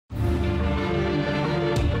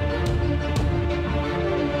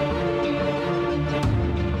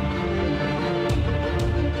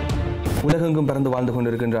உலகெங்கும் பறந்து வாழ்ந்து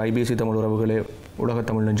கொண்டிருக்கின்ற ஐபிசி தமிழ் உறவுகளே, உலக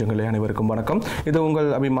தமிழ் நெஞ்சங்களே, அனைவருக்கும் வணக்கம். இது உங்கள்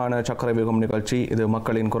அபிமான சக்கர வியூகம் நிகழ்ச்சி. இது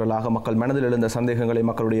மக்களின் குரலாக மக்கள் மனதில் எழுந்த சந்தேகங்களை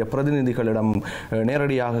மக்களுடைய பிரதிநிதிகளிடம்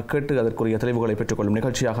நேரடியாக கேட்டு அதற்குரிய தெளிவுகளை பெற்றுக்கொள்ளும்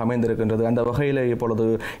நிகழ்ச்சியாக அமைந்திருக்கின்றது. அந்த வகையில் இப்பொழுது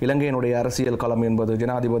இலங்கையினுடைய அரசியல் களம் என்பது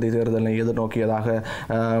ஜனாதிபதி தேர்தலை எதிர்நோக்கியதாக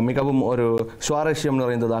மிகவும் ஒரு சுவாரஸ்யம்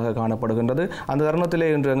நிறைந்ததாக காணப்படுகின்றது. அந்த தருணத்திலே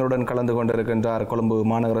இன்று எங்களுடன் கலந்து கொண்டிருக்கின்றார் கொழும்பு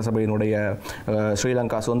மாநகர சபையினுடைய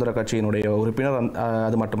ஸ்ரீலங்கா சுதந்திர கட்சியினுடைய உறுப்பினர்.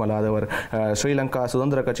 அது மட்டுமல்லாது அவர் ஸ்ரீலங்கா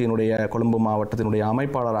சுதந்திர கட்சியினுடைய கொழும்பு மாவட்டத்தினுடைய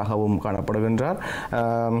அமைப்பாளராகவும் காணப்படுகின்றார்.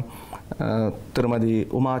 திருமதி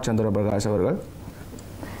உமா சந்திர பிரகாஷ் அவர்கள்,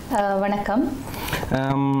 வணக்கம்.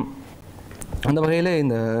 அந்த வகையில்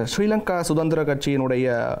இந்த ஸ்ரீலங்கா சுதந்திர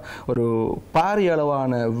கட்சியினுடைய ஒரு பாரிய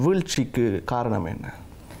அளவான வீழ்ச்சிக்கு காரணம் என்ன?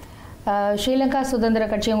 ஸ்ரீலங்கா சுதந்திர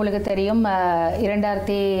கட்சி உங்களுக்கு தெரியும்,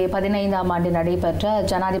 2015ஆம் ஆண்டு நடைபெற்ற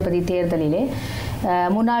ஜனாதிபதி தேர்தலிலே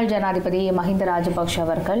முன்னாள் ஜனாதிபதி மஹிந்த ராஜபக்ஷ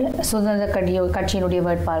அவர்கள் சுதந்திர கட்சியினுடைய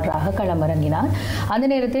வேட்பாளராக களமிறங்கினார். அந்த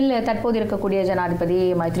நேரத்தில் தற்போது இருக்கக்கூடிய ஜனாதிபதி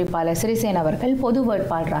மைத்ரிபால சிறிசேன அவர்கள் பொது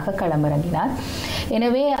வேட்பாளராக களமிறங்கினார்.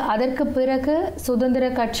 எனவே அதற்கு பிறகு சுதந்திர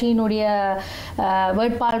கட்சியினுடைய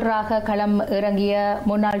வேட்பாளராக களம் இறங்கிய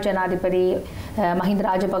முன்னாள் ஜனாதிபதி மஹிந்த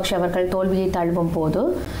ராஜபக்ஷ அவர்கள் தோல்வியை தழுவும் போது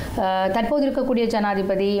தற்போது இருக்கக்கூடிய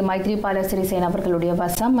ஜனாதிபதி மைத்ரிபால சிறிசேன அவர்களுடைய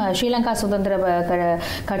வசம் ஸ்ரீலங்கா சுதந்திர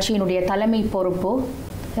கட்சியினுடைய தலைமை பொறுப்பு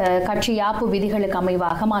கட்சி யாப்பு விதிகளுக்கு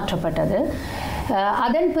அமைவாக மாற்றப்பட்டது.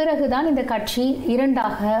 அதன் பிறகுதான் இந்த கட்சி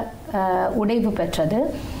இரண்டாக உடைவு பெற்றது.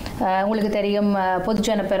 உங்களுக்கு தெரியும்,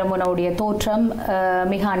 பொதுஜன பெரமுனவுடைய தோற்றம்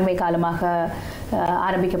மிக அண்மை காலமாக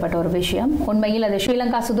ஆரம்பிக்கப்பட்ட ஒரு விஷயம். உண்மையில் அது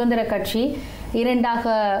ஸ்ரீலங்கா சுதந்திர கட்சி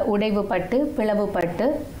இரண்டாக உடைவுபட்டு பிளவுபட்டு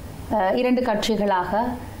இரண்டு கட்சிகளாக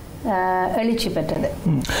எழுச்சி பெற்றது.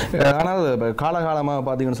 ஆனால் காலகாலமாக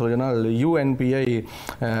பார்த்தீங்கன்னு சொன்னால் யூஎன்பியை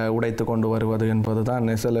உடைத்து கொண்டு வருவது என்பது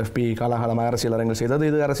தான் எஸ்எல்எஃப்பி காலகாலமாக அரசியல் அரங்கில் செய்தது.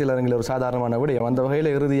 இது அரசியல் அரங்கில் ஒரு சாதாரணமான விடயம். அந்த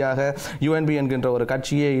வகையில் இறுதியாக யூஎன்பி என்கின்ற ஒரு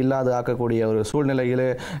கட்சியே இல்லாது ஆக்கக்கூடிய ஒரு சூழ்நிலையிலே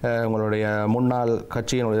உங்களுடைய முன்னாள்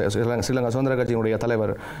கட்சியினுடைய ஸ்ரீலங்கா சுதந்திர கட்சியினுடைய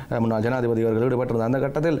தலைவர் முன்னாள் ஜனாதிபதி அவர்கள் ஈடுபட்டிருந்த அந்த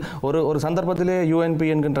கட்டத்தில் ஒரு சந்தர்ப்பத்திலே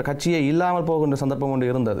யூஎன்பி என்கின்ற கட்சியே இல்லாமல் போகின்ற சந்தர்ப்பம்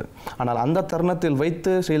ஒன்று இருந்தது. ஆனால் அந்த தருணத்தில்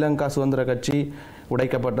வைத்து ஸ்ரீலங்கா சுதந்திர கட்சி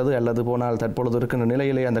உடைக்கப்பட்டது அல்லது போனால் தற்பொழுது இருக்கின்ற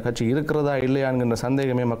நிலையிலே அந்த கட்சி இருக்கிறதா இல்லையா என்கின்ற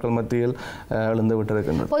சந்தேகமே மக்கள் மத்தியில் எழுந்து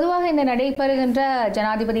விட்டிருக்கின்றது. பொதுவாக இந்த நடைபெறுகின்ற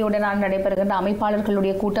ஜனாதிபதியுடனான நடைபெறுகின்ற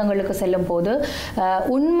அமைப்பாளர்களுடைய கூட்டங்களுக்கு செல்லும் போது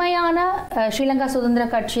உண்மையான ஸ்ரீலங்கா சுதந்திர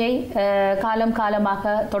கட்சியை காலம்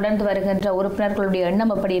காலமாக தொடர்ந்து வருகின்ற உறுப்பினர்களுடைய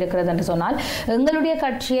எண்ணம் எப்படி இருக்கிறது என்று சொன்னால், எங்களுடைய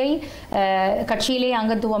கட்சியிலே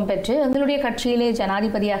அங்கத்துவம் பெற்று எங்களுடைய கட்சியிலே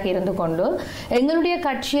ஜனாதிபதியாக இருந்து கொண்டு எங்களுடைய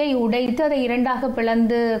கட்சியை உடைத்து அதை இரண்டாக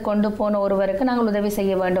பிளந்து கொண்டு போன ஒருவருக்கு நாங்கள்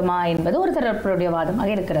செய்ய வேண்டுமா என்பது ஒரு தரப்புடைய வாதமாக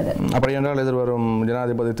இருக்கிறது. அப்படி என்றால் எதிர்வரும்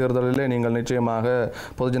ஜனாதிபதி தேர்தலிலே நீங்கள் நிச்சயமாக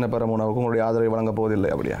பொதுஜன பெரமுனவுக்கு உங்களுடைய ஆதரவை வழங்கப்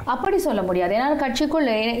போவதில்லை அப்படியா? அப்படி சொல்ல முடியாது. ஏன்னா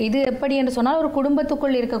கட்சிக்குள் இது எப்படி என்று சொன்னால் ஒரு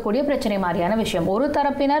குடும்பத்துக்குள் இருக்கக்கூடிய பிரச்சனை மாதிரியான விஷயம். ஒரு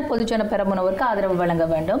தரப்பினர் பொதுஜன பெரமுனவுக்கு ஆதரவு வழங்க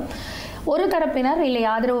வேண்டும், ஒரு தரப்பினர் இல்லை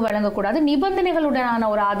ஆதரவு வழங்கக்கூடாது, நிபந்தனைகளுடனான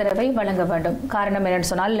ஒரு ஆதரவை வழங்க வேண்டும். காரணம் என்னன்னு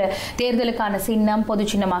சொன்னால், தேர்தலுக்கான சின்னம் பொது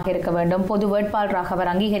சின்னமாக இருக்க வேண்டும், பொது வேட்பாளராக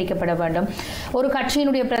அவர் அங்கீகரிக்கப்பட வேண்டும், ஒரு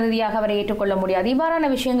கட்சியினுடைய பிரதிநிதியாக அவரை ஏற்றுக்கொள்ள முடியாது. இவ்வாறான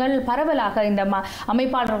விஷயங்கள் பரவலாக இந்த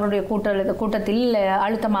அமைப்பாளர்களுடைய கூட்டத்தில்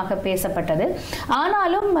அழுத்தமாக பேசப்பட்டது.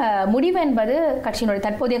 ஆனாலும் முடிவு என்பது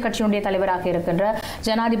தற்போதைய கட்சியினுடைய தலைவராக இருக்கின்ற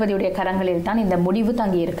ஜனாதிபதியுடைய கரங்களில் தான் இந்த முடிவு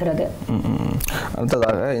தங்கி இருக்கிறது.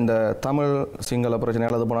 அடுத்ததாக இந்த தமிழ் சிங்கள பிரச்சனை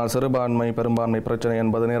அல்லது போனால் சிறுபான்மை பெரும்பான்மை பிரச்சனை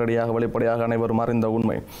என்பது நேரடியாக வெளிப்படையாக அனைவரும் அறிந்த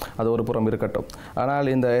உண்மை. அது ஒரு புறம் இருக்கட்டும்.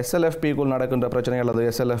 ஆனால் இந்த எஸ்எல்எஃப்பிக்குள் நடக்கின்ற பிரச்சனை அல்லது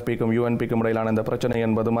எஸ்எல்எஃப்பிக்கும் யூஎன்பிக்கும் இடையிலான இந்த பிரச்சனை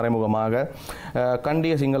என்பது மறைமுகமாக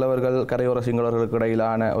கண்டிய சிங்களவர்கள் கரையோர சிங்களவர்களுக்கு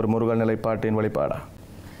இடையிலான ஒரு முருகல் நிலைப்பாட்டின் வெளிப்பாடா?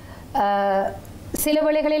 சில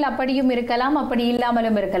வேளைகளில் அப்படியும் இருக்கலாம், அப்படி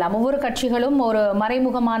இல்லாமலும் இருக்கலாம். ஒவ்வொரு கட்சிகளும் ஒரு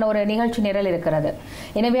மறைமுகமான ஒரு நிகழ்ச்சி நிரல் இருக்கிறது.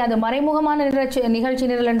 எனவே அது மறைமுகமான நிகழ்ச்சி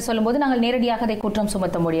நிரல் என்று சொல்லும்போது நாங்கள் நேரடியாக அதை குற்றம்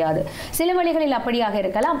சுமத்த முடியாது. சில வேளைகளில் அப்படியாக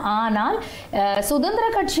இருக்கலாம். ஆனால் சுதந்திர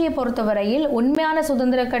கட்சியை பொறுத்தவரையில் உண்மையான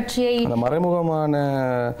சுதந்திர கட்சியை மறைமுகமான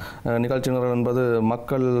நிகழ்ச்சி நிரல் என்பது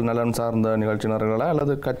மக்கள் நலன் சார்ந்த நிகழ்ச்சி நிரல்களா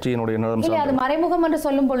அல்லது கட்சியினுடைய நலன்? இல்லை, அது மறைமுகம் என்று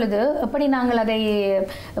சொல்லும் பொழுது எப்படி நாங்கள் அதை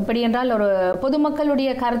எப்படி என்றால் ஒரு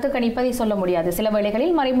பொதுமக்களுடைய கருத்து கணிப்பதை சொல்ல முடியாது. சில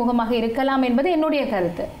வேளைகளில் மறைமுகமாக இருக்கலாம் என்பது என்னுடைய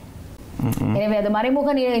கருத்து. எனவே அது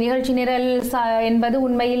மறைமுக நிகழ்ச்சி நிரல் என்பது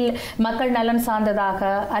உண்மையில் மக்கள் நலன் சார்ந்ததாக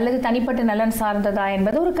அல்லது தனிப்பட்ட நலன் சார்ந்ததா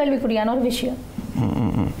என்பது ஒரு கேள்விக்குறியான ஒரு விஷயம்.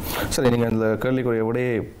 சரி, நீங்கள் இந்த கேள்விக்குரிய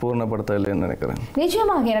விடையை பூர்ணப்படுத்தலைன்னு நினைக்கிறேன்.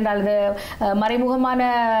 நிச்சயமாக, இரண்டால் அது மறைமுகமான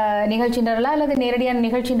நிகழ்ச்சி நிரலா அல்லது நேரடியான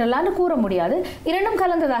நிகழ்ச்சி நிரலான்னு கூற முடியாது. இரண்டும்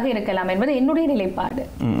கலந்ததாக இருக்கலாம் என்பது என்னுடைய நிலைப்பாடு.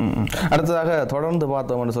 அடுத்ததாக தொடர்ந்து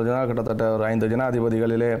பார்த்தோம்னு சொன்னால் கிட்டத்தட்ட ஒரு 5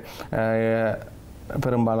 ஜனாதிபதிகளிலே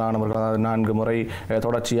பெரும்பாலானவர்கள், அதாவது 4 முறை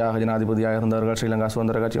தொடர்ச்சியாக ஜனாதிபதியாக இருந்தவர்கள் ஸ்ரீலங்கா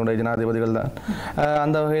சுதந்திர கட்சியினுடைய ஜனாதிபதிகள் தான்.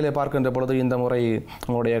 அந்த வகையில் பார்க்கின்ற பொழுது இந்த முறை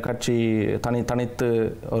உங்களுடைய கட்சி தனித்து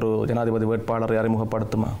ஒரு ஜனாதிபதி வேட்பாளரை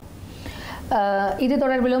அறிமுகப்படுத்துமா? இது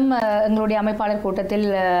தொடர்பிலும் எங்களுடைய அமைப்பாளர் கூட்டத்தில்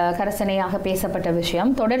கரசனையாக பேசப்பட்ட விஷயம்.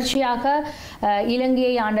 தொடர்ச்சியாக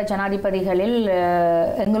இலங்கையை ஆண்ட ஜனாதிபதிகளில்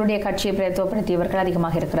எங்களுடைய கட்சியை பிரதித்துவப்படுத்தியவர்கள்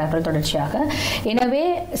அதிகமாக இருக்கிறார்கள் தொடர்ச்சியாக. எனவே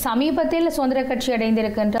சமீபத்தில் சுதந்திர கட்சி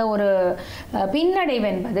அடைந்திருக்கின்ற ஒரு பின்னடைவு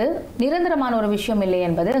என்பது நிரந்தரமான ஒரு விஷயம் இல்லை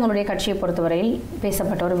என்பது எங்களுடைய கட்சியை பொறுத்தவரையில்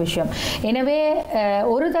பேசப்பட்ட ஒரு விஷயம். எனவே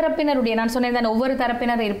ஒரு தரப்பினருடைய, நான் சொன்னேன் ஒவ்வொரு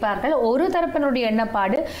தரப்பினர் இருப்பார்கள், ஒரு தரப்பினருடைய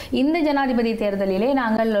எண்ணப்பாடு இந்த ஜனாதிபதி தேர்தலிலே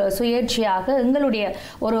நாங்கள் சுயேட்சையாக எங்களுடைய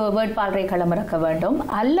ஒரு வேட்பாளரை களமிறக்க வேண்டும்,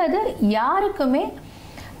 அல்லது யாருக்குமே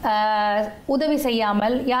உதவி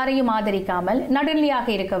செய்யாமல் யாரையும் ஆதரிக்காமல் நடுநிலையாக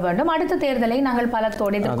இருக்க வேண்டும். அடுத்த தேர்தலை நாங்கள்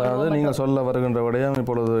பலத்தோடு எதிர்கொள்வோம். நீங்கள் சொல்ல வருகின்ற விடயம்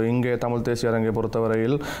இப்பொழுது இங்கே தமிழ் தேசிய அரங்கை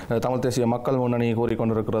பொறுத்தவரையில் தமிழ் தேசிய மக்கள் முன்னணி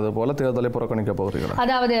கூறிக்கொண்டிருக்கிறது போல தேர்தலை புறக்கணிக்க போகிறீர்கள்.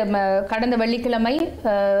 அதாவது கடந்த வெள்ளிக்கிழமை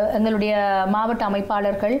எங்களுடைய மாவட்ட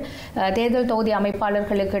அமைப்பாளர்கள், தேர்தல் தொகுதி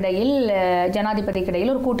அமைப்பாளர்களுக்கு இடையில், ஜனாதிபதிக்கு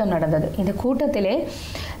இடையில் ஒரு கூட்டம் நடந்தது. இந்த கூட்டத்திலே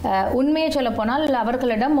உண்மையை சொல்ல போனால்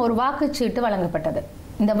அவர்களிடம் ஒரு வாக்குச்சீட்டு வழங்கப்பட்டது.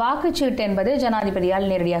 இந்த வாக்குச்சீட்டு என்பது ஜனாதிபதியால்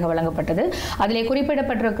நேரடியாக வழங்கப்பட்டது. அதிலே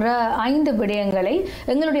குறிப்பிடப்பட்டிருக்கிற 5 விடயங்களை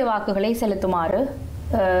எங்களுடைய வாக்குகளை செலுத்துமாறு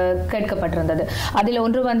கேட்கப்பட்டிருந்தது. அதில்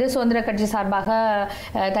ஒன்று வந்து சுதந்திர கட்சி சார்பாக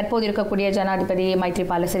தற்போது இருக்கக்கூடிய ஜனாதிபதி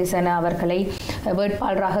மைத்ரிபால சிறிசேன அவர்களை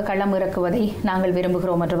வேட்பாளராக களம் இறக்குவதை நாங்கள்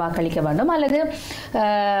விரும்புகிறோம் என்று வாக்களிக்க வேண்டும், அல்லது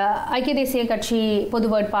ஐக்கிய தேசிய கட்சி பொது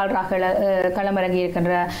வேட்பாளராக களமிறங்கி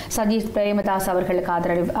இருக்கின்ற சஜித் பிரேமதாஸ் அவர்களுக்கு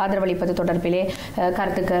ஆதரவளிப்பது தொடர்பிலே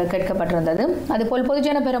கருத்து கேட்கப்பட்டிருந்தது. அதுபோல்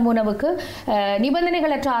பொதுஜன பெரமுனவுக்கு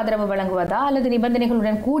நிபந்தனைகளற்ற ஆதரவு வழங்குவதா அல்லது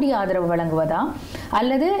நிபந்தனைகளுடன் கூடிய ஆதரவு வழங்குவதா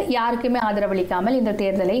அல்லது யாருக்குமே ஆதரவளிக்காமல் இந்த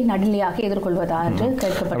தேர்தலை நடுநிலையாக எதிர்கொள்வதா என்று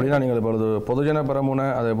கேட்கப்பட்டது. நீங்கள் இப்பொழுது பொதுஜன பெரமுன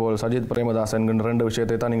அதேபோல் சஜித் பிரேமதாஸ் என்கின்ற 2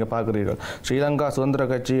 விஷயத்தை தான் நீங்கள் பார்க்கிறீர்கள். ஸ்ரீலங்கா சுதந்திர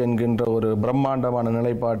கட்சி என்கின்ற ஒரு பிரம்மாண்டமான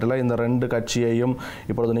நிலைப்பாட்டில் இந்த 2 கட்சியையும்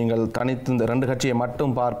இப்பொழுது நீங்கள் தனித்து இந்த 2 கட்சியை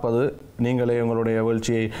மட்டும் பார்ப்பது நீங்களே உங்களுடைய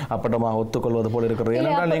வீழ்ச்சியை அப்பட்டமாக ஒத்துக்கொள்வது போல் இருக்கிறது.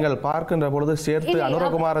 ஏனென்றால் நீங்கள் பார்க்கின்ற பொழுது சேர்த்து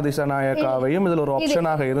அனுரகுமார திசாநாயக்காவையும் இதில் ஒரு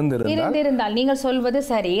ஆப்ஷனாக இருந்திருந்தால் நீங்கள் சொல்வது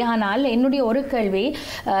சரி. ஆனால் என்னுடைய ஒரு கேள்வி,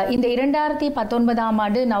 இந்த 2019ஆம்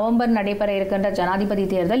ஆண்டு நவம்பர் நடைபெற இருக்கின்ற ஜனாதிபதி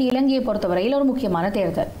தேர்தல் இலங்கையை பொறுத்தவரையில் ஒரு முக்கியமான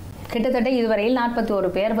தேர்தல். கிட்டத்தட்ட இதுவரையில் 41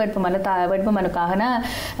 பேர் வேட்புமனுக்கான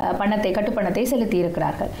கட்டுப்பணத்தை செலுத்தி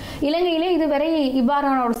இருக்கிறார்கள். இலங்கையிலே இதுவரை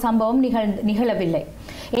இவ்வாறான ஒரு சம்பவம் நிகழவில்லை.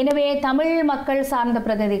 எனவே தமிழ் மக்கள் சார்ந்த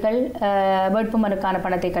பிரதிநிதிகள் வேட்புமனுக்கான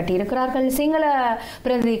பணத்தை கட்டியிருக்கிறார்கள். சிங்கள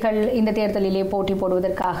பிரதிநிதிகள் இந்த தேர்தலிலே போட்டி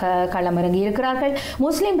போடுவதற்காக களமிறங்கி இருக்கிறார்கள்.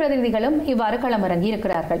 முஸ்லிம் பிரதிநிதிகளும் இவ்வாறு களமிறங்கி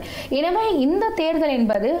இருக்கிறார்கள். எனவே இந்த தேர்தல்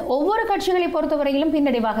என்பது ஒவ்வொரு கட்சிகளை பொறுத்தவரையிலும்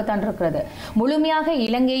பின்னடைவாகத்தான் இருக்கிறது. முழுமையாக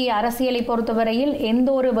இலங்கை அரசியலை பொறுத்தவரையில் எந்த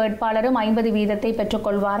ஒரு வேட்பாளரும் 50% பெற்றுக்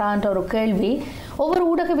கொள்வாரா என்ற ஒரு கேள்வி ஒவ்வொரு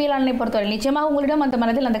ஊடகவியலாளனை பொறுத்தவரை நிச்சயமாக உங்களிடம் அந்த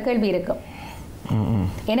மனதில் அந்த கேள்வி இருக்கும்.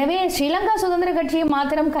 எனவே ஸ்ரீலங்கா சுதந்திர கட்சியை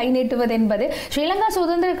மாத்திரம் கை நீட்டுவது என்பது, ஸ்ரீலங்கா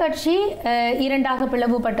சுதந்திர கட்சி 2ஆக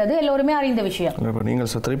பிளவுபட்டது எல்லோருமே அறிந்த விஷயம். நீங்கள்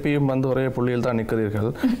திருப்பியும் வந்து ஒரே புள்ளியில் தான் நிற்கிறீர்கள்.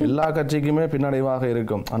 எல்லா கட்சிக்குமே பின்னடைவாக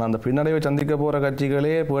இருக்கும். ஆனால் அந்த பின்னடைவை சந்திக்க போற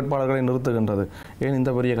கட்சிகளே வேட்பாளர்களை நிறுத்துகின்றது. ஏன்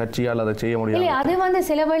இந்த பெரிய கட்சியால் அதை செய்ய முடியாது? அது வந்து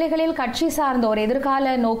சில வேளைகளில் கட்சி சார்ந்த ஒரு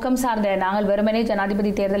எதிர்கால நோக்கம் சார்ந்த, நாங்கள் வெறுமனே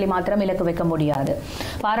ஜனாதிபதி தேர்தலை மாத்திரம் இலக்கு வைக்க முடியாது.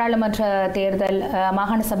 பாராளுமன்ற தேர்தல்,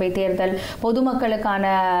 மாகாண சபை தேர்தல், பொதுமக்களுக்கான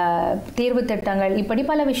தீர்வு திட்டங்கள், இப்படி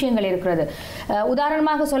பல விஷயங்கள் இருக்கிறது.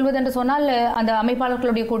 உதாரணமாக சொல்வதென்று சொன்னால், அந்த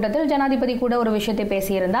அமைப்பாளர்களுடைய கூட்டத்தில் ஜனாதிபதி கூட ஒரு விஷயத்தை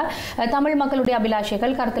பேசியிருந்தால், தமிழ் மக்களுடைய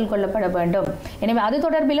அபிலாஷைகள் கருத்தில் கொள்ளப்பட வேண்டும். எனவே அது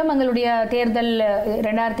தொடர்பிலும் எங்களுடைய தேர்தல்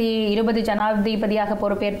 2020 ஜனாதிபதியாக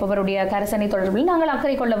பொறுப்பேற்பவருடைய கரசனை தொடர்பில் நாங்கள்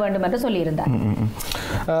அக்கறை கொள்ள வேண்டும் என்று சொல்லியிருந்தார்.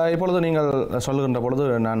 இப்பொழுது நீங்கள் சொல்லுகின்ற பொழுது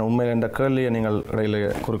நான் உண்மையில் என்ற கேள்வியை நீங்கள் இடையிலே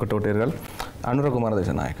குறுக்கிட்டு விட்டீர்கள். அனுரகுமார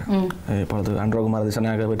திசாநாயக்க, இப்பொழுது அனுரகுமார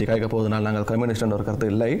திசாநாயக்க பற்றி கேட்க போவதனால் நாங்கள் கம்யூனிஸ்ட் என்ற ஒரு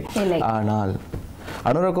கருத்து இல்லை. ஆனால்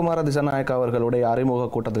அனுரகுமார திசாநாயக்க அவர்களுடைய அறிமுக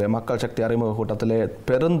கூட்டத்திலே, மக்கள் சக்தி அறிமுக கூட்டத்திலே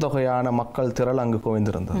பெருந்தொகையான மக்கள் திரள் அங்கு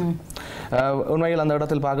குவிந்திருந்தது. உண்மையில் அந்த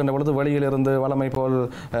இடத்தில் பார்க்கின்ற பொழுது வெளியிலிருந்து வளமை போல்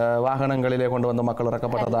வாகனங்களிலே கொண்டு வந்து மக்கள்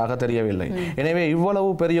இறக்கப்பட்டதாக தெரியவில்லை. எனவே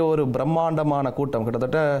இவ்வளவு பெரிய ஒரு பிரம்மாண்டமான கூட்டம்,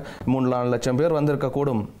 கிட்டத்தட்ட 3-4 லட்சம் பேர்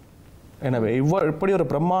வந்திருக்கக்கூடும். எனவே இப்படி ஒரு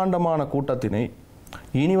பிரம்மாண்டமான கூட்டத்தினை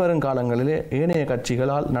இனி வரும் காலங்களிலே ஏனைய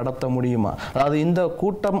கட்சிகளால் நடத்த முடியுமா? அதாவது இந்த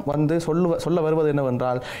கூட்டம் வந்து சொல்ல வருவது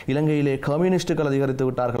என்னவென்றால், இலங்கையிலே கம்யூனிஸ்டுகள் அதிகரித்து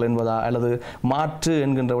விட்டார்கள் என்பதா, அல்லது மாற்று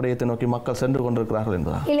என்கின்ற விடயத்தை நோக்கி மக்கள் சென்று கொண்டிருக்கிறார்கள்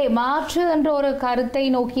என்பதா? இல்லை, மாற்று என்ற ஒரு கருத்தை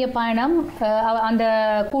நோக்கிய பயணம் அந்த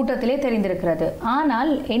கூட்டத்திலே தெரிந்திருக்கிறது.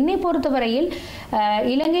 ஆனால் என்னை பொறுத்தவரையில்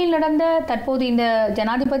இலங்கையில் நடந்த தற்போது இந்த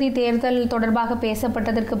ஜனாதிபதி தேர்தல் தொடர்பாக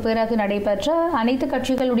பேசப்பட்டதற்கு பிறகு நடைபெற்ற அனைத்து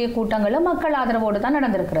கட்சிகளுடைய கூட்டங்களும் மக்கள் ஆதரவோடு தான்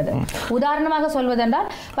நடந்திருக்கிறது. உதாரணமாக சொல்வதென்றால்,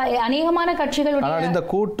 அநேகமான கட்சிகளுடைய இந்த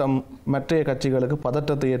கூட்டம் மற்ற கட்சிகளுக்கு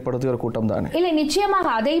பதற்றத்தை ஏற்படுத்திய ஒரு கூட்டம் தானே. இல்லை, நிச்சயமாக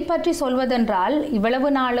அதை பற்றி சொல்வதென்றால் இவ்வளவு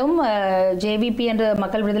நாளும் ஜேவிபி என்ற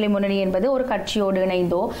மக்கள் விடுதலை முன்னணி என்பது ஒரு கட்சியோடு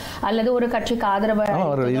இணைந்தோ அல்லது ஒரு கட்சிக்கு ஆதரவு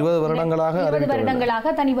 20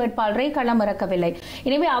 வருடங்களாக தனி வேட்பாளரை களமிறக்கவில்லை.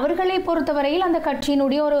 எனவே அவர்களை பொறுத்தவரையில் அந்த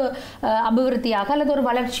கட்சியினுடைய ஒரு அபிவிருத்தியாக அல்லது ஒரு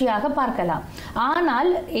வளர்ச்சியாக பார்க்கலாம். ஆனால்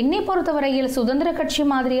என்னை பொறுத்தவரையில் சுதந்திர கட்சி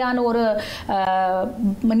மாதிரியான ஒரு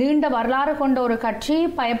நீண்ட வரலாறு கொண்ட ஒரு கட்சி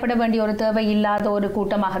பயப்பட வேண்டிய ஒரு தேவை இல்லாத ஒரு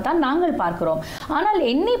கூட்டமாகத்தான் நாங்கள் பார்க்கிறோம். ஆனால்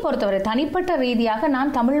என்னை பொறுத்தவரை தனிப்பட்ட ரீதியாக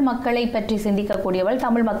நான் தமிழ் மக்களை பற்றி சிந்திக்கக்கூடியவள்,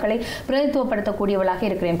 தமிழ் மக்களை பிரதித்துவப்படுத்தக்கூடியவளாக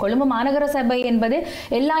இருக்கிறேன். கொழும்பு மாநகர சபை என்பது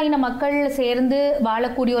எல்லா இன மக்கள் சேர்ந்து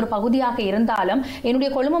வாழக்கூடிய ஒரு பகுதியாக இருந்தாலும் என்னுடைய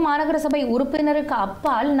கொழும்பு மாநகர சபை உறுப்பினருக்கு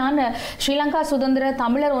அப்பால் நான் ஸ்ரீலங்கா சுதந்திர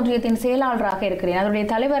தமிழர் ஒன்றியத்தின் செயலாளராக இருக்கிறேன். அதனுடைய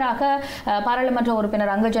தலைவராக பாராளுமன்ற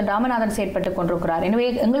உறுப்பினர் அங்கஜன் ராமநாதன் செயற்பட்டுக் கொண்டிருக்கிறார். எனவே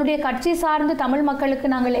எங்களுடைய கட்சி சார்ந்து தமிழ் மக்களுக்கு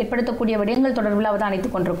நாங்கள் ஏற்படுத்தக்கூடிய விடயங்கள் தொடர்பில்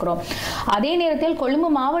அவதானித்துக் கொண்டிருக்கிறோம். அதே நேரத்தில் கொழும்பு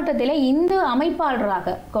மாவட்டத்திலே இந்து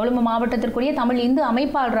அமைப்பாளராக, கொழும்பு மாவட்டத்திற்குரிய தமிழ் இந்து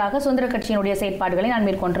அமைப்பாளராக சுதந்திர கட்சியினுடைய செயற்பாடுகளை நான்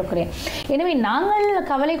மேற்கொண்டிருக்கிறேன். எனவே நாங்கள்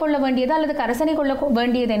கவலை கொள்ள வேண்டியது அல்லது கரசனை கொள்ள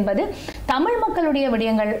வேண்டியது என்பது தமிழ் மக்களுடைய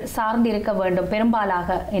விடயங்கள் சார்ந்து இருக்க வேண்டும் பெரும்பாலாக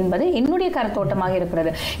என்பது என்னுடைய கருத்தோட்டமாக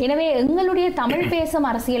இருக்கிறது. எனவே எங்களுடைய தமிழ் பேசும்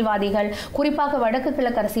அரசியல்வாதிகள், குறிப்பாக வடக்கு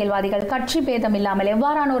கிழக்கு அரசியல்வாதிகள் கட்சி பேதம் இல்லாமல்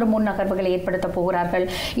எவ்வாறான ஒரு முன்னகர்வுகளை ஏற்படுத்த போகிறார்கள்,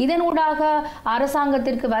 இதனூடாக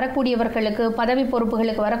அரசாங்கத்திற்கு வரக்கூடியவர்களுக்கு, பதவி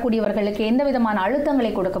பொறுப்புகளுக்கு வரக்கூடியவர்களுக்கு எந்த விதமான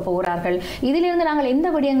அழுத்தங்களை கொடுக்க போகிறார்கள், இதிலிருந்து நாங்கள் எந்த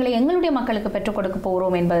விடயங்களை எங்களுடைய மக்களுக்கு பெற்றுக் கொடுக்க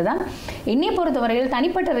போகிறோம் என்பதுதான் என்னை பொறுத்தவரையில்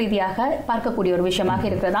தனிப்பட்ட ரீதியாக பார்க்கக்கூடிய ஒரு விஷயமாக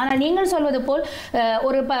இருக்கிறது. ஆனால் நீங்கள் சொல்வது போல்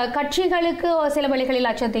ஒரு கட்சிகளுக்கு சில வழிகளில்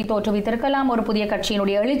அச்சத்தை தோற்றுவித்திருக்கலாம், ஒரு புதிய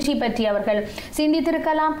கட்சியினுடைய எழுச்சி பற்றி அவர்கள்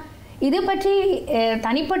சிந்தித்திருக்கலாம். இது பற்றி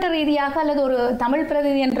தனிப்பட்ட ரீதியாக அல்லது ஒரு தமிழ்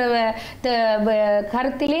பிரதிநிதி என்ற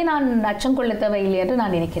கருத்திலே நான் அச்சம் கொள்ள தேவையில்லை என்று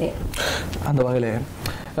நான் நினைக்கிறேன். அந்த வகையிலே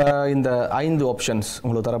இந்த 5 ஆப்ஷன்ஸ்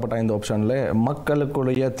உங்களுக்கு தரப்பட்ட 5 ஆப்ஷனில்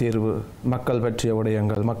மக்களுக்குடைய தீர்வு, மக்கள் பற்றிய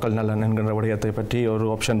விடயங்கள், மக்கள் நலன் என்கின்ற விடயத்தை பற்றி ஒரு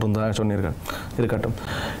ஆப்ஷன் இருந்ததாக சொன்னீர்கள். இருக்கட்டும்,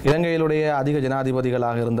 இலங்கையிலுடைய அதிக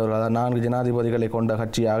ஜனாதிபதிகளாக இருந்தவர்கள், அதாவது 4 ஜனாதிபதிகளை கொண்ட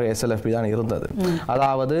கட்சியாக SLFP தான் இருந்தது.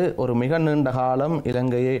 அதாவது ஒரு மிக நீண்ட காலம்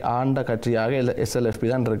இலங்கையை ஆண்ட கட்சியாக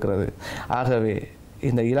SLFP தான் இருக்கிறது. ஆகவே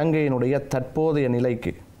இந்த இலங்கையினுடைய தற்போதைய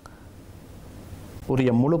நிலைக்கு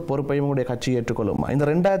உரிய முழு பொறுப்பையும் உடைய கட்சி ஏற்றுக்கொள்ளுமா? இந்த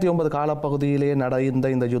 2009 காலப்பகுதியிலே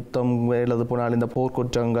நடந்த இந்த யுத்தம், எழுது போனால் இந்த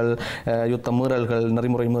போர்க்குற்றங்கள், யுத்த மீறல்கள்,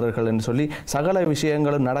 நெறிமுறை மீறல்கள் என்று சொல்லி சகல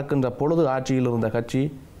விஷயங்களும் நடக்கின்ற பொழுது ஆட்சியில் இருந்த கட்சி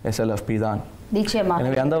SLFP தான்.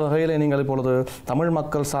 எனவே அந்த வகையில் நீங்கள் இப்பொழுது தமிழ்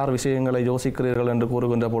மக்கள் சார் விஷயங்களை யோசிக்கிறீர்கள் என்று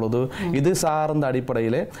கூறுகின்ற பொழுது இது சார்ந்த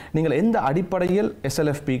அடிப்படையிலே நீங்கள் எந்த அடிப்படையில்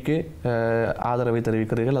SLFPக்கு ஆதரவை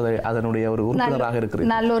தெரிவிக்கிறீர்கள், அதை அதனுடைய ஒரு உறுப்பினராக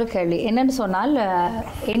இருக்கிறீர்கள்? நல்ல ஒரு கேள்வி. என்னன்னு சொன்னால்,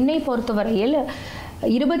 என்னை பொறுத்தவரையில்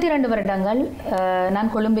 22 வருடங்கள்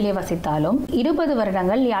நான் கொழும்பிலே வசித்தாலும் 20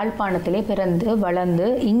 வருடங்கள் யாழ்ப்பாணத்திலே பிறந்து வளர்ந்து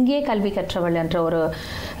இங்கே கல்வி கற்றவள் என்ற ஒரு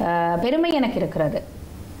பெருமை எனக்கு இருக்கிறது.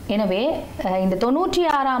 எனவே இந்த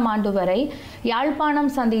 96ஆம் ஆண்டு வரை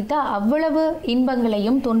யாழ்ப்பாணம் சந்தித்த அவ்வளவு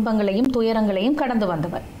இன்பங்களையும் துன்பங்களையும் துயரங்களையும் கடந்து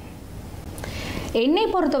வந்தவர். என்னை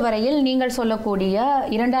பொறுத்தவரையில் நீங்கள் சொல்லக்கூடிய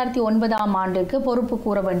 2009ஆம் ஆண்டுக்கு பொறுப்பு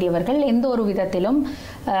கூற வேண்டியவர்கள் எந்த ஒரு விதத்திலும்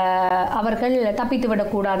அவர்கள்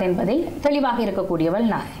தப்பித்துவிடக்கூடாது என்பதில் தெளிவாக இருக்கக்கூடியவள்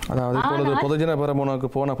நான். அதாவது பொதுஜன பெரமுனக்கு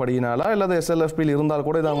போனபடியினாலா அல்லது SLFPயில் இருந்தால்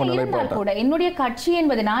கூட இதாக நிலைப்பாடு கூட என்னுடைய கட்சி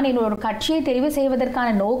என்பது, நான் என்னோட கட்சியை தெரிவு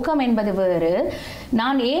செய்வதற்கான நோக்கம் என்பது வேறு.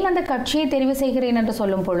 நான் ஏன் அந்த கட்சியை தெரிவு செய்கிறேன் என்று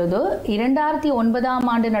சொல்லும் பொழுது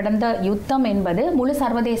 2009ஆம் ஆண்டு நடந்த யுத்தம் என்பது முழு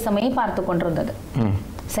சர்வதேசமே பார்த்து கொண்டிருந்தது.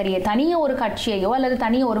 சரியே, தனியே ஒரு கட்சியையோ அல்லது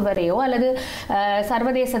தனியே ஒருவரையோ அல்லது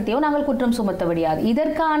சர்வதேசத்தையோ நாங்கள் குற்றம் சுமத்த முடியாது.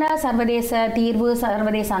 இதற்கான சர்வதேச தீர்வு,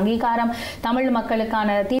 சர்வதேச அங்கீகாரம், தமிழ்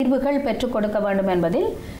மக்களுக்கான தீர்வுகள் பெற்றுக் கொடுக்க வேண்டும் என்பதில்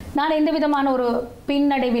நான் எந்த விதமான ஒரு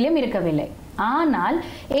பின்னடைவிலும் இருக்கவில்லை. ஆனால்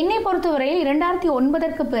என்னை பொறுத்தவரையில்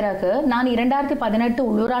 2009ற்கு பிறகு நான் 2018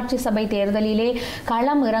 உள்ளூராட்சி சபை தேர்தலிலே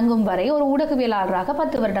களம் இறங்கும் வரை ஒரு ஊடகவியலாளராக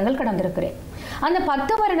 10 வருடங்கள் கடந்திருக்கிறேன். அந்த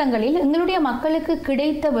 10 வருடங்களில் எங்களுடைய மக்களுக்கு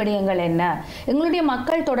கிடைத்த விடயங்கள் என்ன, எங்களுடைய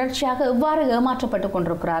மக்கள் தொடர்ச்சியாக எவ்வாறு ஏமாற்றப்பட்டு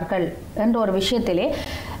கொண்டிருக்கிறார்கள் என்ற ஒரு விஷயத்திலே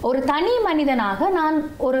ஒரு தனி மனிதனாக நான்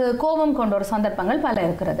ஒரு கோபம் கொண்ட ஒரு சந்தர்ப்பங்கள் பல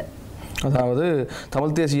இருக்கிறது. அதாவது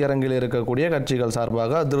தமிழ் தேசிய அரங்கில் இருக்கக்கூடிய கட்சிகள்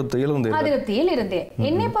சார்பாக அதிருப்தியில் இருந்தேன்.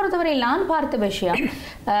 என்னை பொறுத்தவரை நான் பார்த்த விஷயம்,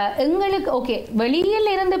 எங்களுக்கு ஓகே வெளியில்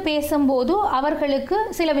இருந்து பேசும்போது அவர்களுக்கு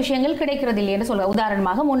சில விஷயங்கள் கிடைக்கிறது இல்லை என்று சொல்ல.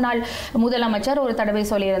 உதாரணமாக முன்னாள் முதலமைச்சர் ஒரு தடவை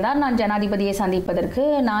சொல்லியிருந்தார், நான் ஜனாதிபதியை சந்திப்பதற்கு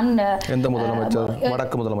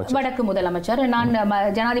வடக்கு முதலமைச்சர் நான்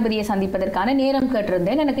ஜனாதிபதியை சந்திப்பதற்கான நேரம்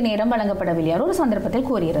கேட்டிருந்தேன், எனக்கு நேரம் வழங்கப்படவில்லை ஒரு சந்தர்ப்பத்தில்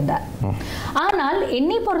கூறியிருந்தார். ஆனால்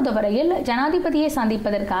என்னை பொறுத்தவரையில் ஜனாதிபதியை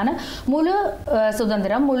சந்திப்பதற்கான முழு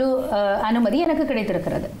சுதந்திரம், முழு அனுமதி எனக்கு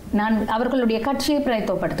கிடைத்திருக்கிறது. நான் அவர்களுடைய கட்சியை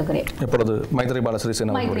பிரதித்துவப்படுத்துகிறேன். மைத்ரிபால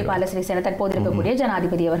சிறிசேன தற்போது இருக்கக்கூடிய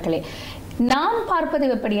ஜனாதிபதி அவர்களே, நான் பார்ப்பது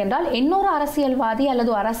எப்படி என்றால் இன்னொரு அரசியல்வாதி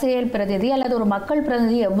அல்லது அரசியல் பிரதிநிதி அல்லது ஒரு மக்கள்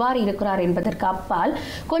பிரதிநிதி எவ்வாறு இருக்கிறார் என்பதற்கு அப்பால்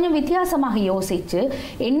கொஞ்சம் வித்தியாசமாக யோசித்து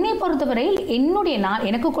என்னை பொறுத்தவரையில்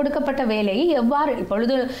எனக்கு கொடுக்கப்பட்ட வேலையை எவ்வாறு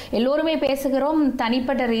இப்பொழுது எல்லோருமே பேசுகிறோம்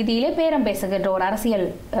தனிப்பட்ட ரீதியிலே பேரம் பேசுகின்ற ஒரு அரசியல்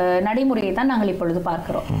நடைமுறையை தான் நாங்கள் இப்பொழுது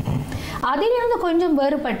பார்க்கிறோம். அதிலிருந்து கொஞ்சம்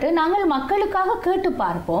வேறுபட்டு நாங்கள் மக்களுக்காக கேட்டு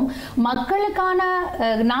பார்ப்போம். மக்களுக்கான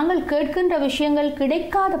நாங்கள் கேட்கின்ற விஷயங்கள்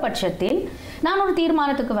கிடைக்காத பட்சத்தில் நான் ஒரு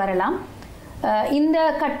தீர்மானத்துக்கு வரலாம். இந்த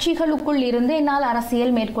கட்சிகளுக்குள் இருந்து என்னால்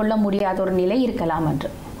அரசியல் மேற்கொள்ள முடியாத ஒரு நிலை இருக்கலாம் என்று.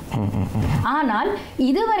 ஆனால்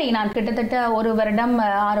இதுவரை நான் கிட்டத்தட்ட 1 வருடம்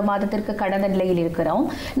 6 மாதத்திற்கு கடந்த நிலையில் இருக்கிறோம்.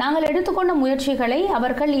 நாங்கள் எடுத்துக்கொண்ட முயற்சிகளை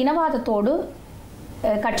அவர்கள் இனவாதத்தோடு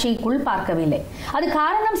கட்சிக்குள் பார்க்கவில்லை. அது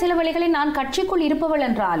காரணம் சில வேளைகளில் நான் கட்சிக்குள் இருப்பவள்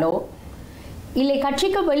என்றாலோ இல்லை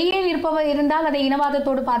கட்சிக்கு வெளியே இருப்பவர் இருந்தால் அதை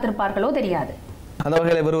இனவாதத்தோடு பார்த்திருப்பார்களோ தெரியாது. அந்த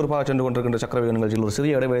வகையில் விறுவிறுப்பாக சென்று கொண்டிருக்கின்ற சக்கர வியூகம் நிகழ்ச்சியில் ஒரு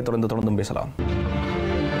சிறிய இடைவெளி தொடர்ந்தும் பேசலாம்.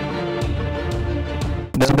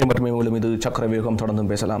 மட்டுமே மூலம் இது சக்கர வியூகம் தொடர்ந்தும்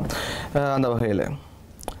பேசலாம். அந்த வகையில்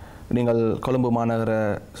நீங்கள் கொழும்பு மாநகர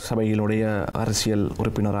சபையினுடைய அரசியல்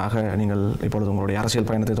உறுப்பினராக நீங்கள் இப்பொழுது உங்களுடைய அரசியல்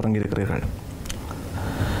பயணத்தை தொடங்கி இருக்கிறீர்கள்.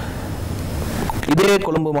 இதே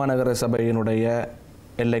கொழும்பு மாநகர சபையினுடைய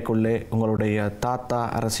எல்லைக்குள்ளே உங்களுடைய தாத்தா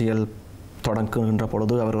அரசியல் தொடங்குகின்ற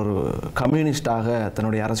பொழுது அவர் ஒரு கம்யூனிஸ்டாக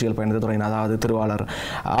தன்னுடைய அரசியல் பயணத்தை தொடங்கினார். அதாவது திருவாளர்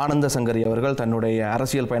ஆனந்த சங்கரி அவர்கள் தன்னுடைய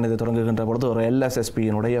அரசியல் பயணத்தை தொடங்குகின்ற பொழுது ஒரு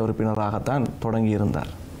LSSPயினுடைய உறுப்பினராகத்தான் தொடங்கியிருந்தார்.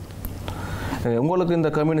 உங்களுக்கு இந்த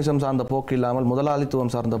கம்யூனிசம் சார்ந்த போக்கு இல்லாமல்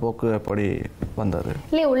முதலாளித்துவம் சார்ந்த போக்கு எப்படி வந்தது?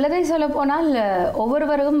 இல்லை, உள்ளதை சொல்ல போனால்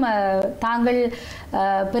ஒவ்வொருவரும் தாங்கள்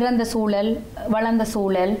பிறந்த சூழல், வளர்ந்த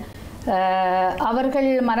சூழல், அவர்கள்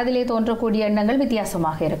மனதிலே தோன்றக்கூடிய எண்ணங்கள்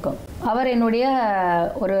வித்தியாசமாக இருக்கும். அவர் என்னுடைய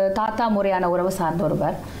ஒரு தாத்தா முறையான உறவு சார்ந்த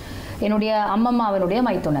ஒருவர், என்னுடைய அம்மம்மாவினுடைய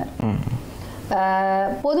மைத்துனர்.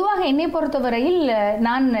 பொதுவாக என்னை பொறுத்தவரையில்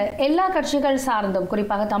நான் எல்லா கட்சிகள் சார்ந்தும்,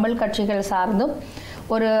 குறிப்பாக தமிழ் கட்சிகள் சார்ந்தும்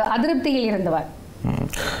ஒரு அதிருப்தியில் இருந்தவர்.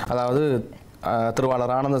 அதாவது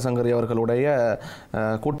திருவாளர் ஆனந்த சங்கரி அவர்களுடைய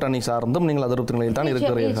கூட்டணி சார்ந்தும் நீங்கள் அதிருப்தி நிலையில் தான்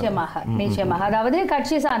இருக்கிறீர்கள். நிச்சயமாக. அதாவது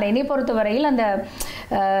கட்சி சார்ந்த என்னை பொறுத்தவரையில் அந்த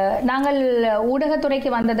நாங்கள்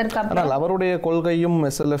ஊடகத்துறைக்கு வந்ததற்கு அப்புறம் அவருடைய கொள்கையும்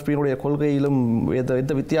SLFP கொள்கையிலும்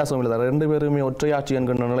எந்த வித்தியாசம் இல்லை. 2 பேருமே ஒற்றையாட்சி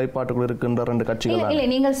என்கின்ற நிலைப்பாட்டுக்குள் இருக்கின்ற 2 கட்சிகள். இல்லை,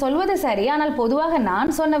 நீங்கள் சொல்வது சரி. ஆனால் பொதுவாக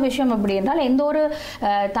நான் சொன்ன விஷயம் எப்படி என்றால் எந்த ஒரு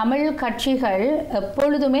தமிழ் கட்சிகள்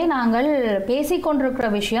எப்பொழுதுமே நாங்கள் பேசிக்கொண்டிருக்கிற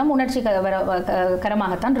விஷயம்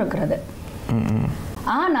உணர்ச்சிகரமாகத்தான் இருக்கிறது.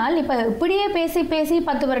 ஆனால் இப்ப இப்படியே பேசி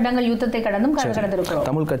 10 வருடங்கள் யுத்தத்தை கடந்திருக்கிறோம்.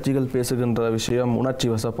 தமிழ் கட்சிகள் பேசுகின்ற விஷயம் உணர்ச்சி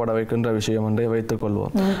வசப்பட வைக்கின்ற விஷயம் என்றே வைத்துக்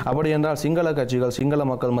கொள்வோம். அப்படி என்றால் சிங்கள கட்சிகள் சிங்கள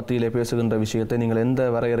மக்கள் மத்தியிலே பேசுகின்ற விஷயத்தை நீங்கள் எந்த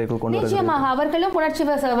வரையறைக்குள் கொண்டு நிச்சயமாக அவர்களும்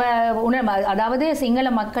அதாவது சிங்கள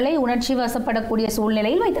மக்களை உணர்ச்சி வசப்படக்கூடிய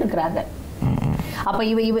சூழ்நிலையில் வைத்திருக்கிறார்கள். அப்ப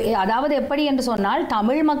அதாவது எப்படி என்று சொன்னால்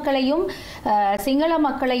தமிழ் மக்களையும் சிங்கள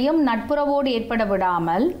மக்களையும் நட்புறவோடு ஏற்பட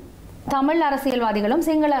விடாமல் தமிழ் அரசியல்வாதிகளும்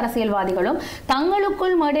சிங்கள அரசியல்வாதிகளும்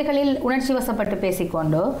தங்களுக்குள் மேடைகளில் உணர்ச்சி வசப்பட்டு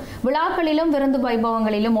பேசிக்கொண்டு விழாக்களிலும் விருந்து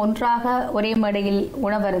வைபவங்களிலும் ஒன்றாக ஒரே மேடையில்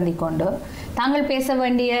உணவருந்தி கொண்டு தாங்கள் பேச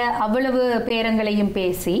வேண்டிய அவ்வளவு பேரங்களையும்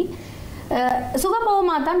பேசி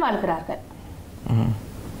சுகபோகமாக தான் வாழ்கிறார்கள்.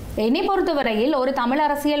 என்னை பொறுத்தவரையில் ஒரு தமிழ்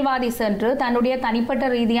அரசியல்வாதி சென்று தன்னுடைய தனிப்பட்ட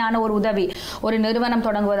ரீதியான ஒரு உதவி, ஒரு நிறுவனம்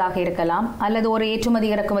தொடங்குவதாக இருக்கலாம், அல்லது ஒரு ஏற்றுமதி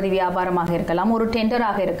இறக்குமதி வியாபாரமாக இருக்கலாம், ஒரு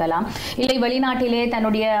டெண்டராக இருக்கலாம், இல்லை வெளிநாட்டிலே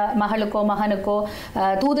தன்னுடைய மகளுக்கோ மகனுக்கோ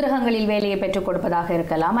தூதரகங்களில் வேலையை பெற்றுக் கொடுப்பதாக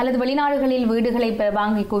இருக்கலாம், அல்லது வெளிநாடுகளில் வீடுகளை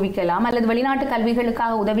வாங்கி குவிக்கலாம், அல்லது வெளிநாட்டு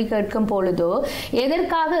கல்விகளுக்காக உதவி கேட்கும் பொழுதோ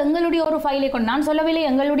எதற்காக எங்களுடைய ஒரு ஃபைலை கொண்டு, நான் சொல்லவில்லை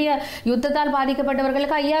எங்களுடைய யுத்தத்தால்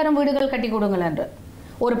பாதிக்கப்பட்டவர்களுக்கு 5000 வீடுகள் கட்டி கொடுங்கள் என்று,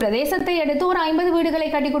 ஒரு பிரதேசத்தை எடுத்து ஒரு 50 வீடுகளை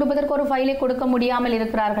கட்டி கொடுப்பதற்கு ஒரு ஃபைலை கொடுக்க முடியாமல்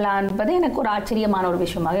இருக்கிறார்களா என்பது எனக்கு ஒரு ஆச்சரியமான ஒரு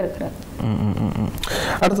விஷயமாக இருக்கிறது.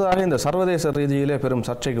 அடுத்ததாக இந்த சர்வதேச ரீதியிலே பெரும்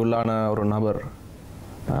சர்ச்சைக்கு உள்ளான ஒரு நபர்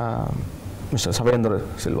மிஸ்டர் சவேந்திர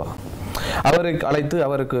சில்வா, அவரை அழைத்து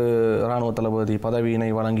அவருக்கு இராணுவ தளபதி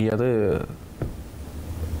பதவியினை வழங்கியது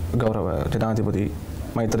கௌரவ ஜனாதிபதி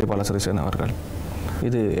மைத்ரிபால சிறிசேன அவர்கள்.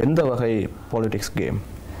 இது எந்த வகை பாலிடிக்ஸ் கேம்?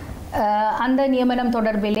 அந்த நியமனம்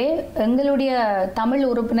தொடர்பிலே எங்களுடைய தமிழ்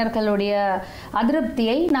உறுப்பினர்களுடைய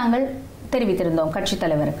அதிருப்தியை நாங்கள் தெரிவித்திருந்தோம் கட்சித்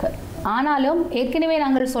தலைவருக்கு. ஆனாலும் ஏற்கனவே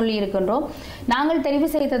நாங்கள் சொல்லி இருக்கின்றோம், நாங்கள் தெரிவு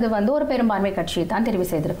செய்தது ஒரு பெரும்பான்மை கட்சியை தான் தெரிவு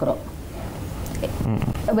செய்திருக்கிறோம்.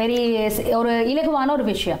 ஒரு இலகுவான ஒரு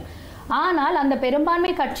விஷயம். ஆனால் அந்த பெரும்பான்மை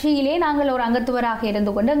கட்சியிலே நாங்கள் ஒரு அங்கத்துவராக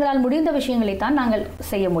இருந்து கொண்டு எங்களால் முடிந்த விஷயங்களை தான் நாங்கள்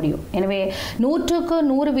செய்ய முடியும். எனவே 100க்கு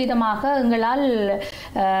 100% எங்களால்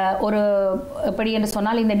ஒரு எப்படி என்று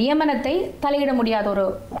சொன்னால் இந்த நியமனத்தை தலையிட முடியாத ஒரு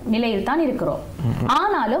நிலையில் தான் இருக்கிறோம்.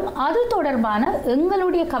 ஆனாலும் அது தொடர்பான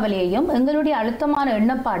எங்களுடைய கவலையையும் எங்களுடைய அழுத்தமான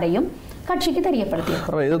எண்ணப்பாடையும் கட்சிக்கு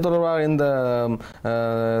தெரியப்படுத்தியிருக்கிறோம். இது தொடர்பாக இந்த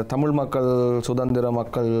தமிழ் மக்கள் சுதந்திர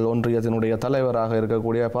மக்கள் ஒன்றியத்தினுடைய தலைவராக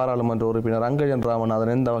இருக்கக்கூடிய பாராளுமன்ற உறுப்பினர் அங்கஜன்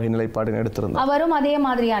ராமநாதன் எந்த வகை நிலைப்பாடு எடுத்திருந்தார்? அவரும் அதே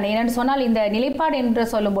மாதிரியான, ஏனென்று சொன்னால் இந்த நிலைப்பாடு என்று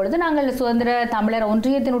சொல்லும் பொழுது நாங்கள் சுதந்திர தமிழர்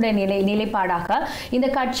ஒன்றியத்தினுடைய நிலைப்பாடாக இந்த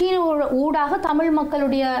கட்சியின் ஊடாக தமிழ்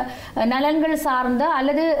மக்களுடைய நலன்கள் சார்ந்த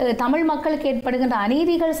அல்லது தமிழ் மக்களுக்கு ஏற்படுகின்ற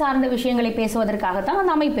அநீதிகள் சார்ந்த விஷயங்களை பேசுவதற்காகத்தான்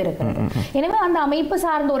அந்த அமைப்பு இருக்கிறது. எனவே அந்த அமைப்பு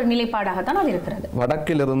சார்ந்த ஒரு நிலைப்பாடாகத்தான் அது இருக்கிறது.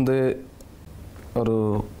 வடக்கிலிருந்து ஒரு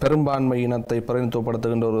பெரும்பான்மை இனத்தை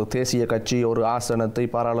பிரதிநிதித்துவப்படுத்துகின்ற ஒரு தேசிய கட்சி ஒரு ஆசனத்தை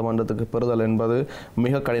பாராளுமன்றத்துக்கு பெறுதல் என்பது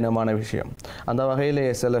மிக கடினமான விஷயம். அந்த வகையிலே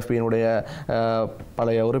SLFP-யினுடைய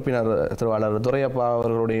பழைய உறுப்பினர் திருவாளர் துரையப்பா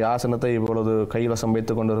அவர்களுடைய ஆசனத்தை இப்பொழுது கைவசம்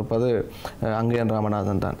வைத்துக் கொண்டிருப்பது அங்கஜன்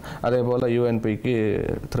ராமநாதன் தான். அதே போல UNP-க்கு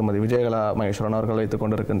திருமதி விஜயகலா மகேஸ்வரன் அவர்கள் வைத்துக்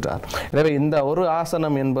கொண்டிருக்கின்றார். எனவே இந்த ஒரு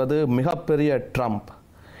ஆசனம் என்பது மிகப்பெரிய ட்ரம்ப்.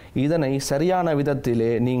 இதனை சரியான விதத்திலே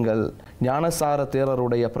நீங்கள் ஞானசார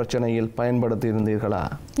தேரருடைய பிரச்சனையில் பயன்படுத்தி இருந்தீர்களா?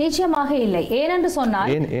 நிச்சயமாக இல்லை. ஏனென்று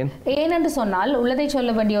சொன்னால் உள்ளதை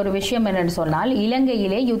சொல்ல வேண்டிய ஒரு விஷயம் என்னென்று சொன்னால்,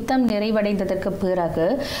 இலங்கையிலே யுத்தம் நிறைவடைந்ததற்கு பிறகு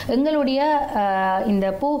எங்களுடைய இந்த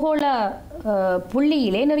பூகோள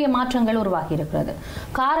புள்ளியிலே நிறைய மாற்றங்கள் உருவாகி இருக்கிறது.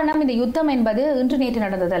 காரணம், இந்த யுத்தம் என்பது இன்று நேற்று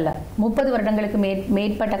நடந்ததல்ல. 30 வருடங்களுக்கு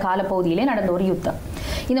மேற்பட்ட காலப்பகுதியிலே நடந்த ஒரு யுத்தம்.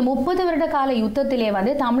 இந்த 30 வருட கால யுத்தத்திலே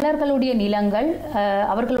தமிழர்களுடைய நிலங்கள்,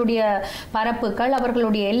 அவர்களுடைய பரப்புகள்,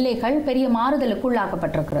 அவர்களுடைய எல்லைகள் பெரிய மாறுதலுக்கு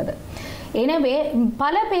உள்ளாக்கப்பட்டிருக்கிறது. எனவே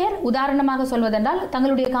பல பேர், உதாரணமாக சொல்வதென்றால்,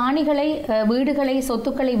 தங்களுடைய காணிகளை, வீடுகளை,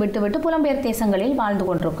 சொத்துக்களை விட்டுவிட்டு புலம்பெயர் தேசங்களில் வாழ்ந்து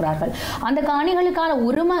கொண்டிருக்கிறார்கள். அந்த காணிகளுக்கான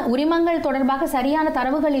உரிமங்கள் தொடர்பாக சரியான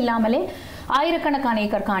தரவுகள் இல்லாமலே ஆயிரக்கணக்கான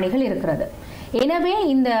ஏக்கர் காணிகள் இருக்கிறது. எனவே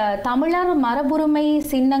இந்த தமிழர் மரபுரிமை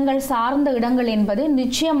சின்னங்கள் சார்ந்த இடங்கள் என்பது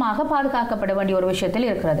நிச்சயமாக பாதுகாக்கப்பட வேண்டிய ஒரு விஷயத்தில்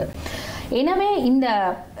இருக்கிறது. எனவே இந்த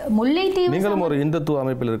முல்லைத்தீவு, நீங்களும் ஒரு இந்துத்துவ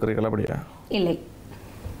அமைப்பில் இருக்கிறீர்களா? அப்படியா? இல்லை.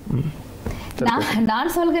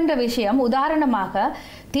 நான் சொல்கின்ற விஷயம், உதாரணமாக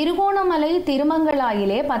திருகோணமலை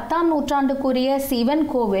திருமங்கலாயிலே 10ஆம் நூற்றாண்டுக்குரிய சிவன்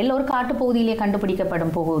கோவில் ஒரு காட்டுப்பகுதியிலே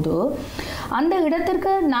கண்டுபிடிக்கப்படும் போது அந்த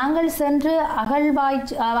இடத்திற்கு நாங்கள் சென்று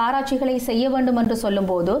ஆராய்ச்சிகளை செய்ய வேண்டும் என்று சொல்லும்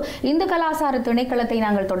போது இந்து கலாசார திணைக்களத்தை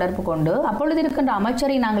நாங்கள் தொடர்பு கொண்டு அப்பொழுது இருக்கின்ற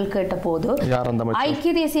அமைச்சரை நாங்கள் கேட்டபோது,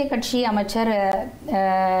 ஐக்கிய தேசிய கட்சி அமைச்சர்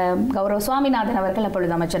கௌரவ சுவாமிநாதன் அவர்கள்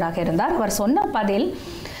அப்பொழுது அமைச்சராக இருந்தார். அவர் சொன்ன பதில்,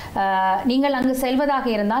 நீங்கள் அங்கு செல்வதாக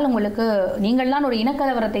இருந்தால் நீங்கள் தான் ஒரு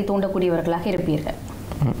இனக்கலவரத்தை தூண்டக்கூடியவர்களாக இருப்பீர்கள்.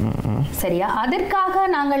 சரியா? அதற்காக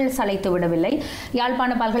நாங்கள் சளைத்து விடவில்லை.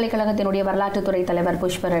 யாழ்ப்பாண பல்கலைக்கழகத்தினுடைய வரலாற்றுத்துறை தலைவர்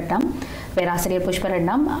புஷ்பரட்னம், பேராசிரியர்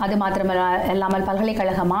புஷ்பரட்னம், அது மாத்திரமல்லாமல்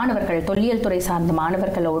பல்கலைக்கழக மாணவர்கள், தொல்லியல் துறை சார்ந்த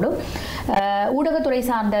மாணவர்களோடு ஊடகத்துறை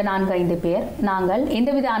சார்ந்த 4-5 பேர் நாங்கள்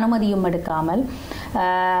எந்தவித அனுமதியும் எடுக்காமல்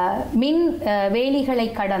மின் வேலிகளை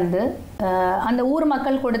கடந்து அந்த ஊர்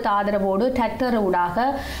மக்கள் கொடுத்த ஆதரவோடு டிராக்டர் ஊடாக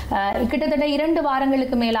கிட்டத்தட்ட 2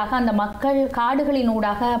 வாரங்களுக்கு மேலாக அந்த மக்கள் காடுகளின்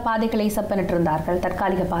ஊடாக பாதைகளை செப்பனிட்டிருந்தார்கள்,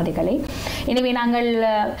 தற்காலிக பாதைகளை. எனவே நாங்கள்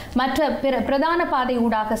மற்ற பிரதான பாதை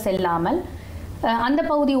ஊடாக செல்லாமல் அந்த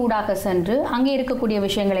பகுதி ஊடாக சென்று அங்கே இருக்கக்கூடிய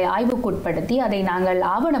விஷயங்களை ஆய்வுக்குட்படுத்தி அதை நாங்கள்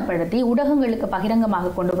ஆவணப்படுத்தி ஊடகங்களுக்கு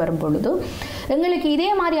பகிரங்கமாக கொண்டு வரும் பொழுது எங்களுக்கு இதே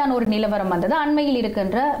மாதிரியான ஒரு நிலவரம் வந்தது. அண்மையில்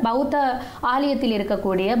இருக்கின்ற பௌத்த ஆலயத்தில்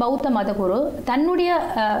இருக்கக்கூடிய பௌத்த மதகுரு தன்னுடைய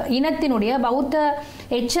இனத்தினுடைய பௌத்த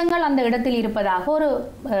எச்சங்கள் அந்த இடத்தில் இருப்பதாக ஒரு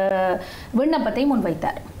விண்ணப்பத்தை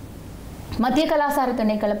முன்வைத்தார். மத்திய கலாசார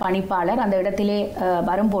திணைக்கள பணிப்பாளர் அந்த இடத்திலே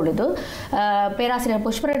வரும்பொழுது பேராசிரியர்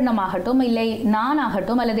புஷ்பரட்னம் ஆகட்டும், இல்லை நான்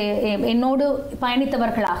ஆகட்டும், அல்லது என்னோடு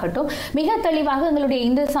பயணித்தவர்களாகட்டும், மிக தெளிவாக எங்களுடைய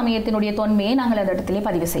இந்து சமயத்தினுடைய தொன்மையை நாங்கள் அந்த இடத்திலே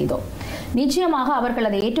பதிவு செய்தோம். நிச்சயமாக அவர்கள்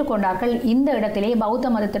அதை ஏற்றுக்கொண்டார்கள். இந்த இடத்திலே பௌத்த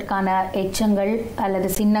மதத்திற்கான எச்சங்கள் அல்லது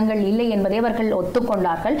சின்னங்கள் இல்லை என்பதை அவர்கள்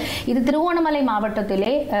ஒத்துக்கொண்டார்கள். இது திருவோணமலை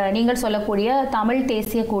மாவட்டத்திலே நீங்கள் சொல்லக்கூடிய தமிழ்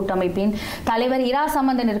தேசிய கூட்டமைப்பின் தலைவர் இரா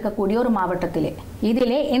சம்பந்தன் இருக்கக்கூடிய ஒரு மாவட்டத்திலே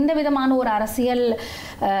இதிலே எந்த விதமான ஒரு அரசியல்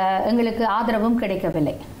எங்களுக்கு ஆதரவும்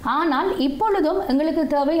கிடைக்கவில்லை. ஆனால் இப்பொழுதும் எங்களுக்கு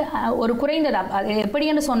தேவை ஒரு குறைந்ததா, எப்படி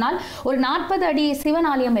என்று சொன்னால் ஒரு 40 அடி சிவன்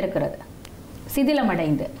ஆலயம் இருக்கிறது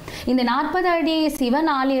சிதிலமடைந்து. இந்த 40 அடி சிவன்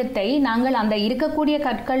ஆலயத்தை நாங்கள் அந்த இருக்கக்கூடிய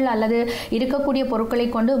கற்கள் அல்லது இருக்கக்கூடிய பொருட்களை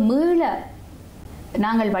கொண்டு மீள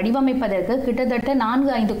நாங்கள் வடிவமைப்பதற்கு கிட்டத்தட்ட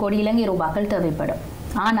 4-5 கோடி இலங்கை ரூபாய்கள் தேவைப்படும்.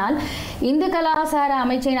 ஆனால் இந்து கலாசார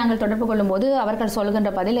அமைச்சை நாங்கள் தொடர்பு கொள்ளும் போது அவர்கள்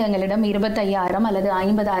சொல்கின்ற பதில், எங்களிடம் 25,000 அல்லது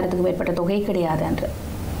 50,000க்கு மேற்பட்ட தொகை கிடையாது என்று.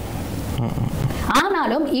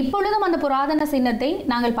 ஆனாலும் இப்பொழுதும் அந்த புராதன சின்னத்தை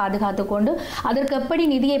நாங்கள் பாதுகாத்து கொண்டு அதற்கு எப்படி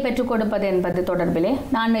நிதியை பெற்றுக் கொடுப்பது என்பது தொடர்பிலே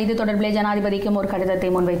நான் இது தொடர்பிலே ஜனாதிபதிக்கும் ஒரு கடிதத்தை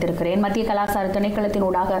முன்வைத்திருக்கிறேன். மத்திய கலாசார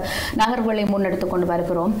திணைக்களத்தினூடாக நகர்வுகளை முன்னெடுத்துக் கொண்டு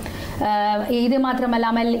வருகிறோம். இது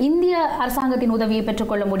மாத்திரமல்லாமல் இந்திய அரசாங்கத்தின் உதவியை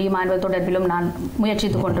பெற்றுக்கொள்ள முடியுமா என்பது தொடர்பிலும் நான்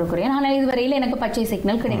முயற்சித்துக் கொண்டிருக்கிறேன். ஆனால் இதுவரையில் எனக்கு பச்சை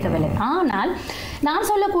சிக்னல் கிடைக்கவில்லை. ஆனால் நான்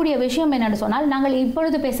சொல்லக்கூடிய விஷயம் என்னன்னு சொன்னால், நாங்கள்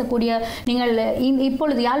இப்பொழுது பேசக்கூடிய நீங்கள்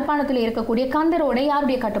இப்பொழுது யாழ்ப்பாணத்தில் இருக்கக்கூடிய கந்தரோடை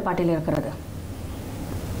யாருடைய கட்டுப்பாட்டில் இருக்கிறது?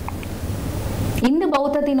 இந்து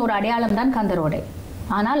பௌத்தத்தின் ஒரு அடையாளம் தான் கந்தரோடை.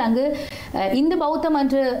 ஆனால் அங்கு இந்து பௌத்தம்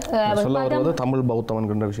என்று தமிழ் பௌத்தம்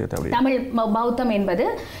என்கின்ற விஷயத்தை தமிழ் பௌத்தம் என்பது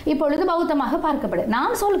இப்பொழுது பௌத்தமாக பார்க்கப்படும்.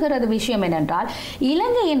 நான் சொல்கிறது விஷயம் என்னென்றால்,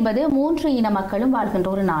 இலங்கை என்பது 3 இன மக்களும்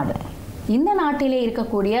வாழ்கின்ற ஒரு நாடு. இந்த நாட்டிலே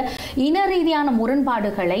இருக்கக்கூடிய இன ரீதியான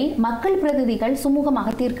முரண்பாடுகளை மக்கள் பிரதிநிதிகள் சுமூகமாக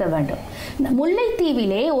தீர்க்க வேண்டும்.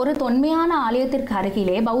 முல்லைத்தீவிலே ஒரு தொன்மையான ஆலயத்திற்கு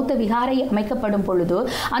அருகிலே பௌத்த விகாரை அமைக்கப்படும் பொழுது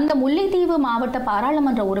அந்த முல்லைத்தீவு மாவட்ட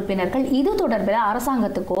பாராளுமன்ற உறுப்பினர்கள் இது தொடர்பில்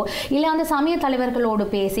அரசாங்கத்துக்கோ இல்லை அந்த சமய தலைவர்களோடு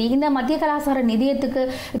பேசி இந்த மத்திய கலாச்சார நிதியத்துக்கு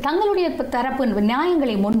தங்களுடைய தரப்பு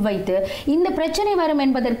நியாயங்களை முன்வைத்து இந்த பிரச்சனை வரும்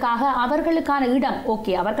என்பதற்காக அவர்களுக்கான இடம்,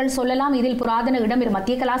 ஓகே அவர்கள் சொல்லலாம் இதில் புராதன இடம்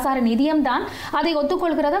மத்திய கலாச்சார நிதியம் தான் அதை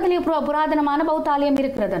ஒத்துக்கொள்கிறது, அதிலே புராதனமான பௌத்த ஆலயம்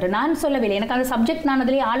இருக்கிறது என்று நான் சொல்லவில்லை. எனக்கு அந்த சப்ஜெக்ட் நான்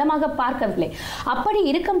அதிலே ஆழமாக பார்க்கவில்லை. அப்படி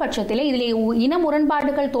இருக்கும் பட்சத்தில் இதிலே இன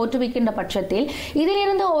முரண்பாடுகள் தோற்றுவிக்கின்ற பட்சத்தில்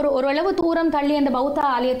இதிலிருந்து ஓரளவு தூரம் தள்ளி அந்த பௌத்த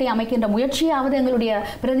ஆலயத்தை அமைக்கின்ற முயற்சியாவது எங்களுடைய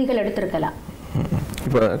பிரதிகள் எடுத்திருக்கலாம்.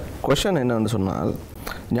 இப்போ கொஸ்டின் என்னன்னு சொன்னால்,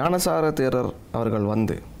 ஞானசார தேரர் அவர்கள்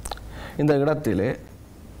வந்து இந்த இடத்திலே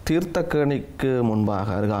தீர்த்தக்கேணிக்கு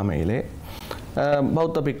முன்பாக அருகாமையிலே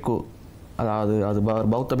பௌத்த பிக்கு, அதாவது அது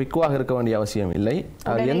பௌத்த பிக்குவாக இருக்க வேண்டிய அவசியம் இல்லை,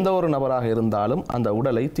 எந்த ஒரு நபராக இருந்தாலும் அந்த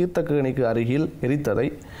உடலை தீர்த்தக்கேணிக்கு அருகில் எரித்ததை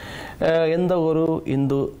எந்த ஒரு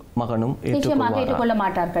இந்து மகனும் ஏற்றுக்கொள்ள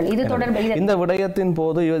மாட்டார்கள். இது தொடர்பில் இந்த விடயத்தின்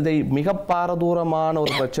போது இதை மிக பாரதூரமான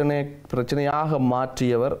ஒரு பிரச்சனையாக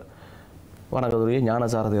மாற்றியவர் வணக்கத்துரிய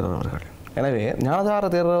ஞானசார தேரர் அவர்கள். எனவே ஞானசார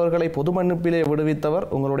தேரர் அவர்களை பொது மன்னிப்பிலே விடுவித்தவர்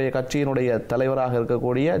உங்களுடைய கட்சியினுடைய தலைவராக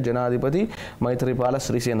இருக்கக்கூடிய ஜனாதிபதி மைத்ரிபால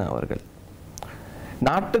சிறிசேன அவர்கள்.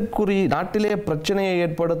 நாட்டிலே பிரச்சனையை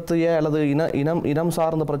ஏற்படுத்திய அல்லது இனம்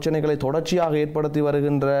சார்ந்த பிரச்சனைகளை தொடர்ச்சியாக ஏற்படுத்தி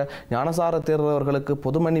வருகின்ற ஞானசார தேரர் அவர்களுக்கு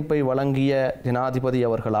பொது மன்னிப்பை வழங்கிய ஜனாதிபதி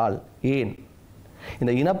அவர்களால் ஏன்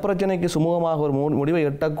இந்த இனப்பிரச்சனைக்கு சுமூகமாக ஒரு முடிவை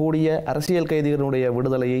எட்டக்கூடிய அரசியல் கைதிகளுடைய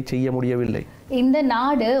விடுதலையை செய்ய முடியவில்லை? இந்த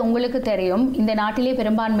நாடு உங்களுக்கு தெரியும், இந்த நாட்டிலே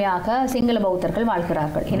பெரும்பான்மையாக சிங்கள பௌத்தர்கள்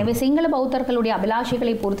வாழ்கிறார்கள். எனவே சிங்கள பௌத்தர்களுடைய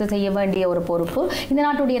அபிலாஷைகளை பூர்த்தி செய்ய வேண்டிய ஒரு பொறுப்பு இந்த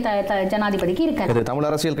நாட்டுடைய ஜனாதிபதிக்கு இருக்கிறது. தமிழ்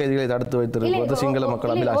அரசியல் கைதிகளை தடுத்து வைத்திருப்பது சிங்கள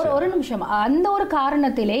மக்கள் அபிலாஷை. ஒரு நிமிஷம், அந்த ஒரு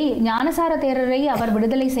காரணத்திலே ஞானசார தேரரை அவர்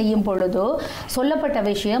விடுதலை செய்யும் பொழுது சொல்லப்பட்ட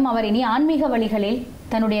விஷயம், அவர் இனி ஆன்மீக வழிகளில்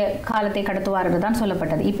தன்னுடைய காலத்தை கடத்துவார் என்றுதான்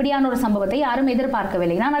சொல்லப்பட்டது. இப்படியான ஒரு சம்பவத்தை யாரும்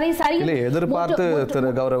எதிர்பார்க்கவில்லை. நான் அதை சரியில்லை எதிர்பார்த்து திரு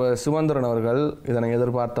கௌரவ சுமந்திரன் அவர்கள் இதனை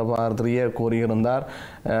எதிர்பார்த்த மாதிரியே கூறியிருந்தார்.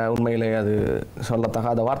 உண்மையிலே அது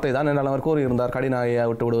சொல்லத்தகாத வார்த்தை தான் என்றால் அவர் கூறியிருந்தார், கடிநாயை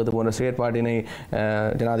விட்டு விடுவது போன்ற செயற்பாட்டினை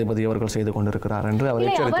ஜனாதிபதி அவர்கள் செய்து கொண்டிருக்கிறார் என்று அவர்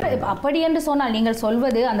எச்சரித்தார். அப்படி என்று சொன்னால் நீங்கள்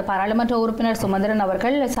சொல்வது அந்த பாராளுமன்ற உறுப்பினர் சுமந்திரன்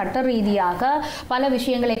அவர்கள் சட்ட ரீதியாக பல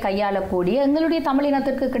விஷயங்களை கையாளக்கூடிய எங்களுடைய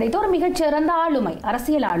தமிழினத்திற்கு கிடைத்த ஒரு மிகச்சிறந்த ஆளுமை,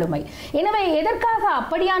 அரசியல் ஆளுமை. எனவே எதற்காக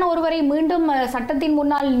அப்படியான ஒருவரை மீண்டும் சட்டத்தின்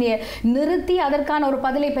முன்னால் நிறுத்தி அதற்கான ஒரு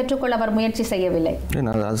பதிலை பெற்றுக்கொள்ள அவர் முயற்சி செய்யவில்லை?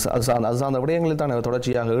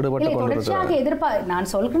 தொடர்ச்சியாக நான்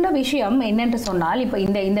சொல்கின்ற விஷயம் என்னென்று சொன்னால், இப்ப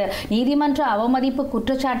இந்த நீதிமன்ற அவமதிப்பு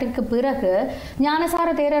குற்றச்சாட்டிற்கு பிறகு ஞானசார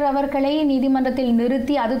தேரர் அவர்களை நீதிமன்றத்தில்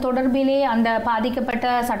நிறுத்தி அது தொடர்பிலே அந்த பாதிக்கப்பட்ட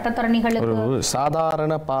சட்டத்தரணிகளுக்கு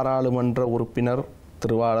சாதாரண பாராளுமன்ற உறுப்பினர்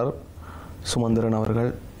திருவாளர் சுமந்திரன்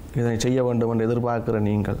அவர்கள் இதனை செய்ய வேண்டும் என்று எதிர்பார்க்கிற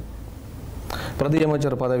நீங்கள்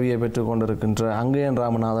பிரதியமைச்சர் பதவியை பெற்றுக் கொண்டிருக்கின்ற அங்கேயன்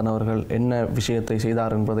ராமநாதன் அவர்கள் என்ன விஷயத்தை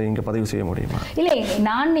செய்தார் என்பதை இங்கே பதிவு செய்ய முடியுமா? இல்லை,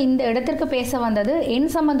 நான் இந்த இடத்திற்கு பேச வந்தது என்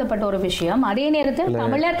சம்பந்தப்பட்ட ஒரு விஷயம். அதே நேரத்தில்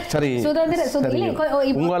தமிழர்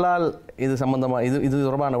உங்களால் இது சம்பந்தமா இது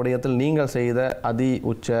தொடர்பான விடயத்தில் நீங்கள் செய்த அதி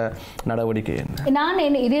உச்ச நடவடிக்கை என்ன?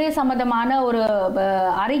 நான் இது சம்பந்தமான ஒரு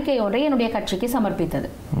அறிக்கை ஒன்றை என்னுடைய கட்சிக்கு சமர்ப்பித்தது.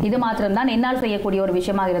 இது மாத்திரம்தான் என்னால் செய்யக்கூடிய ஒரு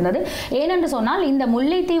விஷயமாக இருந்தது. ஏனென்று சொன்னால் இந்த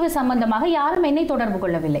முல்லைத்தீவு சம்பந்தமாக யாரும் என்னை தொடர்பு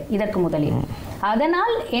கொள்ளவில்லை இதற்கு முதலில்.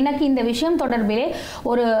 அதனால் எனக்கு இந்த விஷயம் தொடர்பிலே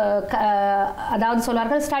ஒரு அதாவது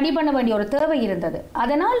சொல்வார்கள் ஸ்டடி பண்ண வேண்டிய ஒரு தேவை இருந்தது.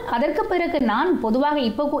 அதனால் அதற்கு பிறகு நான் பொதுவாக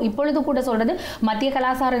இப்பொழுது கூட சொல்றது, மத்திய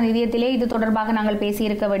கலாச்சார நிதியத்திலே இது தொடர்பாக நாங்கள்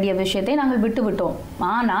பேசியிருக்க வேண்டிய விஷயத்தை நாங்கள் விட்டுவிட்டோம்.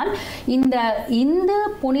 ஆனால் இந்த இந்து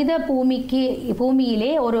புனித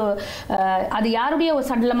பூமியிலே ஒரு அது யாருடைய ஒரு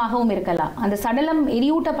சடலமாகவும் இருக்கலாம், அந்த சடலம்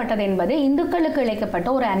எரியூட்டப்பட்டது என்பது இந்துக்களுக்கு இழைக்கப்பட்ட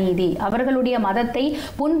ஒரு அநீதி, அவர்களுடைய மதத்தை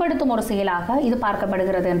புண்படுத்தும் ஒரு செயலாக இது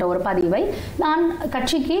பார்க்கப்படுகிறது என்ற ஒரு பதிவை நான்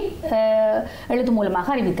கட்சிக்கு எழுத்து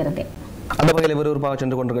மூலமாக அறிவித்திருந்தேன். அந்த வகையில் விறுவிறுப்பாக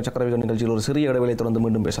சென்று கொண்டிருக்கிற சக்கர வியூகம் நிகழ்ச்சியில் ஒரு சிறிய இடைவெளி தொடர்ந்து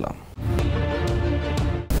மீண்டும் பேசலாம்.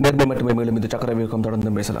 நேர்மை மட்டுமே மேலும் இது சக்கர வியூகம்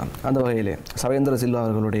தொடர்ந்து பேசலாம். அந்த வகையிலே சவேந்திர சில்வா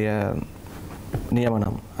அவர்களுடைய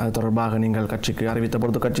நியமனம் அது தொடர்பாக நீங்கள் கட்சிக்கு அறிவித்த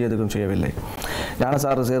பொழுது கட்சி எதுவும் செய்யவில்லை.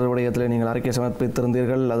 ஞானசார தேரர் விடயத்தில் நீங்கள் அறிக்கை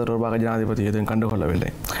சமர்ப்பித்திருந்தீர்கள், அது தொடர்பாக ஜனாதிபதி எதுவும்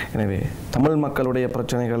கண்டுகொள்ளவில்லை. எனவே தமிழ் மக்களுடைய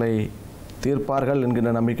பிரச்சனைகளை தீர்ப்பார்கள்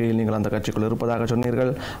என்கின்ற நம்பிக்கையில் நீங்கள் அந்த கட்சிக்குள் இருப்பதாக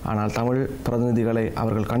சொன்னீர்கள். ஆனால் தமிழ் பிரதிநிதிகளை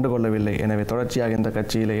அவர்கள் கண்டுகொள்ளவில்லை. எனவே தொடர்ச்சியாக இந்த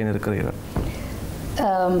கட்சியிலே ஏன் இருக்கிறீர்கள்?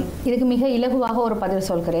 இதுக்கு மிக இலகுவாக ஒரு பதில்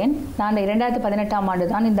சொல்கிறேன். நான் 2018ஆம் ஆண்டு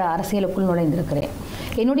தான் இந்த அரசியலுக்குள் நுழைந்திருக்கிறேன்.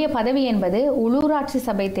 என்னுடைய பதவி என்பது உள்ளூராட்சி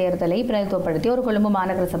சபை தேர்தலை பிரதிநிதித்துவப்படுத்தி ஒரு கொழும்பு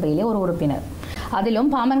மாநகர சபையிலே ஒரு உறுப்பினர், அதிலும்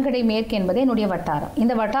பாமன்கடை மேற்கு என்பது என்னுடைய வட்டாரம்.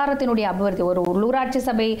 இந்த வட்டாரத்தினுடைய அபிவிருத்தி, ஒரு உள்ளூராட்சி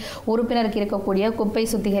சபை உறுப்பினருக்கு இருக்கக்கூடிய குப்பை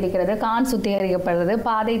சுத்திகரிக்கிறது, கான் சுத்திகரிக்கப்படுறது,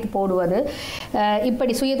 பாதை போடுவது,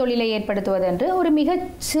 இப்படி சுய தொழிலை ஏற்படுத்துவது என்று ஒரு மிக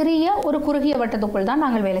சிறிய ஒரு குறுகிய வட்டத்துக்குள் தான்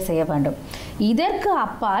நாங்கள் வேலை செய்ய வேண்டும். இதற்கு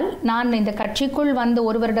அப்பால் நான் இந்த கட்சிக்குள் வந்து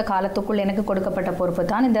ஒரு வருட காலத்துக்குள் எனக்கு கொடுக்கப்பட்ட பொறுப்பு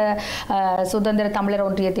தான் இந்த சுதந்திர தமிழர்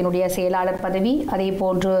ஒன்றியத்தினுடைய செயலாளர் பதவி, அதே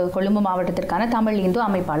போன்று கொழும்பு மாவட்டத்திற்கான தமிழ் இந்து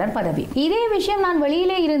அமைப்பாளர் பதவி. இதே விஷயம் நான்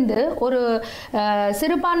வெளியிலே இருந்து ஒரு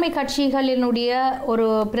சிறுபான்மை கட்சிகளினுடைய ஒரு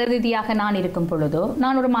பிரதிநிதியாக நான் இருக்கும் பொழுதோ,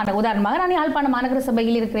 நான் ஒரு உதாரணமாக நான் யாழ்ப்பாண மாநகர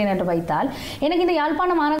சபையில் இருக்கிறேன் என்று வைத்தால், எனக்கு இந்த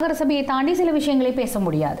யாழ்ப்பாண மாநகர சபையை தாண்டி சில விஷயங்களை பேச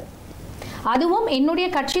முடியாது. அதுவும் என்னுடைய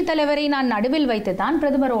கட்சி தலைவரை நான் நடுவில் வைத்து தான்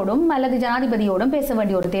பிரதமரோடும் அல்லது ஜனாதிபதியோடும் பேச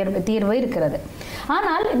வேண்டிய ஒரு தீர்வு இருக்கிறது.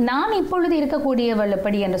 ஆனால் நான் இப்பொழுது இருக்கக்கூடியவள்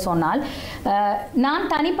எப்படி என்று சொன்னால், நான்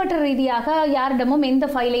தனிப்பட்ட ரீதியாக யாரிடமும் எந்த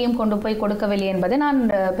ஃபைலையும் கொண்டு போய் கொடுக்கவில்லை என்பதை நான்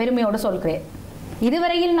பெருமையோடு சொல்கிறேன்.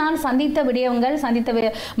 இதுவரையில் நான் சந்தித்த விடயங்கள்,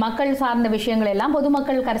 மக்கள் சார்ந்த விஷயங்கள் எல்லாம்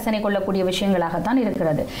பொதுமக்கள் கரிசனை கொள்ளக்கூடிய விஷயங்களாகத்தான்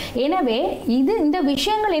இருக்கிறது. எனவே இந்த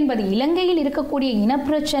விஷயங்கள் என்பது இலங்கையில் இருக்கக்கூடிய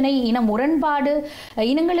இனப்பிரச்சனை, இன முரண்பாடு,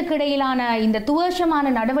 இனங்களுக்கு இடையிலான இந்த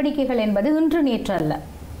துவேஷமான நடவடிக்கைகள் என்பது இன்று நேற்று அல்ல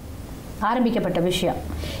ஆரம்பிக்கப்பட்ட விஷயம்.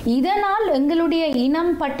 இதனால் எங்களுடைய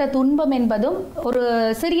இனம் பட்ட துன்பம் என்பதும் ஒரு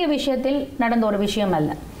சிறிய விஷயத்தில் நடந்த ஒரு விஷயம்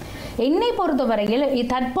அல்ல. என்னை பொறுத்தவரையில்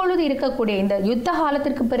தற்பொழுது இருக்கக்கூடிய இந்த யுத்த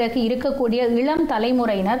காலத்திற்கு பிறகு இருக்கக்கூடிய இளம்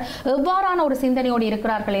தலைமுறையினர் எவ்வாறான ஒரு சிந்தனையோடு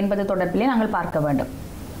இருக்கிறார்கள் என்பது தொடர்பிலே நாங்கள் பார்க்க வேண்டும்.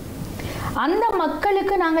 அந்த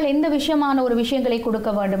மக்களுக்கு நாங்கள் எந்த விஷயமான ஒரு விஷயங்களை கொடுக்க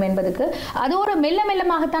வேண்டும் என்பதுக்கு அது ஒரு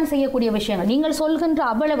மெல்லமாகத்தான் செய்யக்கூடிய விஷயங்கள். நீங்கள் சொல்கின்ற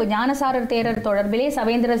அவ்வளவு ஞானசாரர் தேரர் தொடர்பிலே,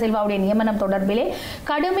 சவேந்திர சில்வாவுடைய நியமனம் தொடர்பிலே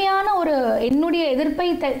கடுமையான ஒரு என்னுடைய எதிர்ப்பை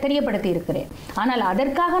தெரியப்படுத்தி இருக்கிறேன். ஆனால்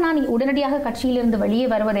அதற்காக நான் உடனடியாக கட்சியிலிருந்து வெளியே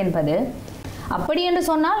வருவது என்பது, அப்படி என்று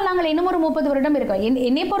சொன்னால் நாங்கள் இன்னும் ஒரு 30 வருடம் இருக்கோம்.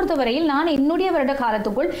 என்னை பொறுத்தவரையில் நான் என்னுடைய வருட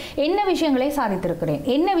காலத்துக்குள் என்ன விஷயங்களை சாதித்திருக்கிறேன்,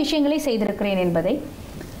 என்ன விஷயங்களை செய்திருக்கிறேன் என்பதை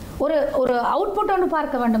ஒரு அவுட்புட் ஒன்று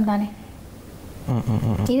பார்க்க வேண்டும் தானே.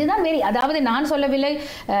 இதுதான் வேறு, அதாவது நான் சொல்லவில்லை.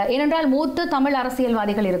 ஏனென்றால் மூத்த தமிழ்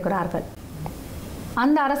அரசியல்வாதிகள் இருக்கிறார்கள்.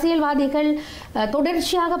 அந்த அரசியல்வாதிகள்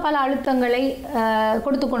தொடர்ச்சியாக பல அழுத்தங்களை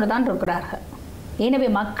கொடுத்து கொண்டுதான் இருக்கிறார்கள். எனவே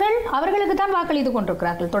மக்கள் அவர்களுக்கு தான் வாக்களித்து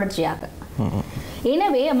கொண்டிருக்கிறார்கள் தொடர்ச்சியாக.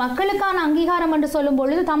 எனவே மக்களுக்கான அங்கீகாரம் என்று சொல்லும்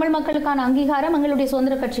பொழுது தமிழ் மக்களுக்கான அங்கீகாரம் எங்களுடைய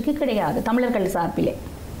சுதந்திர கட்சிக்கு கிடையாது. தமிழர்கள் சார்பிலே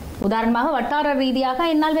உதாரணமாக வட்டார ரீதியாக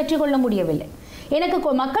என்னால் வெற்றி கொள்ள முடியவில்லை.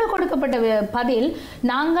 எனக்கு மக்கள் கொடுக்கப்பட்ட பதில்,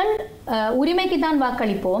 நாங்கள் உரிமைக்கு தான்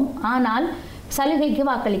வாக்களிப்போம், ஆனால் சலுகைக்கு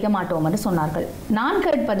வாக்களிக்க மாட்டோம் என்று சொன்னார்கள். நான்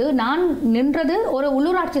கேட்பது, நான் நின்றது ஒரு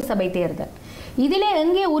உள்ளூராட்சி சபை தேர்தல். இதிலே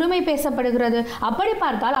எங்கே உரிமை பேசப்படுகிறது? அப்படி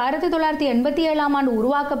பார்த்தால் 1987ஆம் ஆண்டு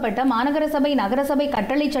உருவாக்கப்பட்ட மாநகர சபை நகரசபை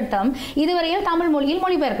கட்டளை சட்டம் இதுவரையில் தமிழ் மொழியில்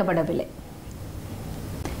மொழிபெயர்க்கப்படவில்லை.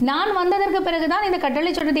 நான் வந்ததற்கு பிறகுதான் இந்த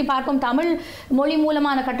கட்டளை சட்டத்தை பார்க்கும். தமிழ் மொழி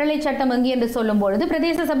மூலமான கட்டளை சட்டம் எங்கே என்று சொல்லும் பொழுது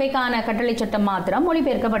பிரதேச சபைக்கான கட்டளை சட்டம் மாத்திரம்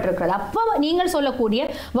மொழிபெயர்க்கப்பட்டிருக்கிறது. அப்போ நீங்கள் சொல்லக்கூடிய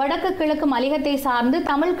வடக்கு கிழக்கு மலிகத்தை சார்ந்து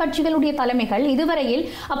தமிழ் கட்சிகளுடைய தலைமைகள் இதுவரையில்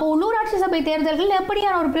அப்போ உள்ளூராட்சி சபை தேர்தல்கள்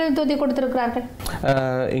எப்படியான ஒரு பிரதிநிதித்துவத்தை கொடுத்திருக்கிறார்கள்?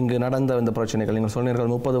 இங்கு நடந்த இந்த பிரச்சனைகள் நீங்கள்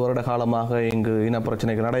சொன்னீர்கள், 30 வருட காலமாக இங்கு இன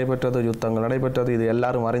பிரச்சனைகள் நடைபெற்றது, யுத்தங்கள் நடைபெற்றது, இது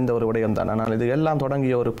எல்லாரும் அறிந்த ஒரு விடயம் தான். ஆனால் இது எல்லாம்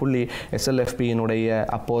தொடங்கிய ஒரு புள்ளி SLFP-யினுடைய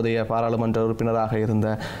அப்போதைய பாராளுமன்ற உறுப்பினராக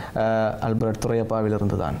இருந்த அல்பர்ட் துரையப்பாவில்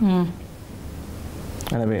இருந்துதான்.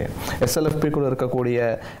 எனவே SLFP-க்குள் இருக்கக்கூடிய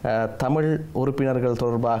தமிழ் உறுப்பினர்கள்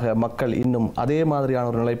தொடர்பாக மக்கள் இன்னும் அதே மாதிரியான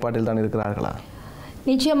ஒரு நிலைப்பாட்டில் தான் இருக்கிறார்களா?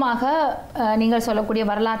 நிச்சயமாக நீங்கள் சொல்லக்கூடிய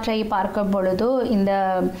வரலாற்றை பார்க்கும் பொழுது இந்த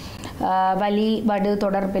வலி வடு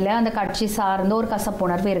தொடர்பில் அந்த கட்சி சார்ந்த ஒரு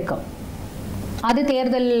கசப்புணர்வு இருக்கும். அது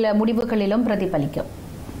தேர்தல் முடிவுகளிலும் பிரதிபலிக்கும்.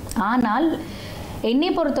 ஆனால் என்னை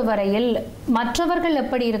பொறுத்தவரையில் மற்றவர்கள்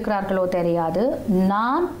எப்படி இருக்கிறார்களோ தெரியாது,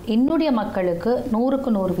 நான் என்னுடைய மக்களுக்கு 100க்கு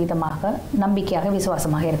 100% நம்பிக்கையாக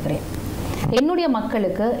விசுவாசமாக இருக்கிறேன். என்னுடைய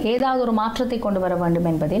மக்களுக்கு ஏதாவது ஒரு மாற்றத்தை கொண்டு வர வேண்டும்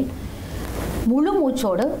என்பதில் முழு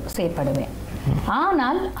மூச்சோடு செயற்படுவேன்.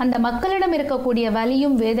 ஆனால் அந்த மக்களிடம் இருக்கக்கூடிய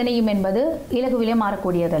வலியும் வேதனையும் என்பது இலகுவிலே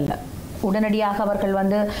மாறக்கூடியதல்ல. உடனடியாக அவர்கள்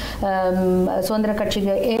வந்து சுதந்திர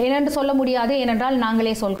கட்சிக்கு ஏனென்று சொல்ல முடியாது. ஏனென்றால்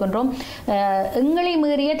நாங்களே சொல்கின்றோம், எங்களை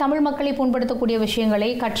மீறிய தமிழ் மக்களை புண்படுத்தக்கூடிய விஷயங்களை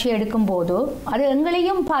கட்சி எடுக்கும் போது அது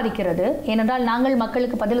எங்களையும் பாதிக்கிறது. ஏனென்றால் நாங்கள்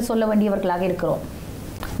மக்களுக்கு பதில் சொல்ல வேண்டியவர்களாக இருக்கிறோம்.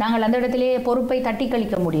 நாங்கள் அந்த இடத்திலே பொறுப்பை தட்டி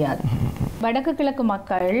கழிக்க முடியாது. வடக்கு கிழக்கு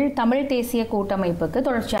மக்கள் தமிழ் தேசிய கூட்டமைப்புக்கு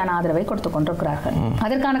தொடர்ச்சியான ஆதரவை கொடுத்து கொண்டிருக்கிறார்கள்.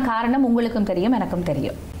 அதற்கான காரணம் உங்களுக்கும் தெரியும், எனக்கும்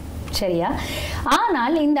தெரியும். சரியா?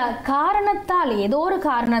 ஆனால் இந்த காரணத்தால் ஏதோ ஒரு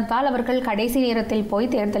காரணத்தால் அவர்கள் கடைசி நேரத்தில்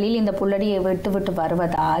போய் தேர்தலில் இந்த புள்ளடியை விட்டு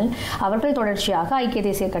வருவதால் அவர்கள் தொடர்ச்சியாக ஐக்கிய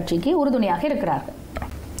தேசிய கட்சிக்கு உறுதுணையாக இருக்கிறார்கள்.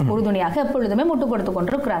 உறுதுணையாக எப்பொழுதுமே முட்டு கொடுத்து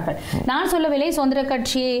கொண்டிருக்கிறார்கள். நான் சொல்லவில்லை சுதந்திர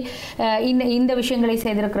கட்சி இந்த விஷயங்களை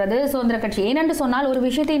செய்திருக்கிறது. சுதந்திர கட்சி ஏனென்று சொன்னால் ஒரு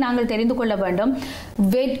விஷயத்தை நாங்கள் தெரிந்து கொள்ள வேண்டும்.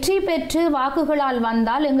 வெற்றி பெற்று வாக்குகளால்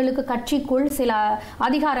வந்தால் எங்களுக்கு கட்சிக்குள் சில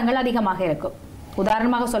அதிகாரங்கள் அதிகமாக இருக்கும்.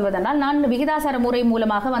 உதாரணமாக சொல்வதென்றால் நான் விகிதாசார முறை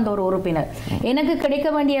மூலமாக வந்த ஒரு உறுப்பினர். எனக்கு கிடைக்க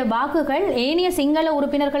வேண்டிய வாக்குகள் ஏனைய சிங்கள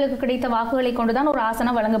உறுப்பினர்களுக்கு கிடைத்த வாக்குகளை கொண்டுதான் ஒரு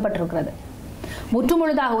ஆசனம் வழங்கப்பட்டிருக்கிறது.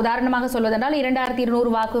 முற்றுமுழுதாக உதாரணமாக சொல்வதென்றால் 2200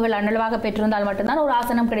 வாக்குகள் அன்னளவாக பெற்றிருந்தால் மட்டும்தான் ஒரு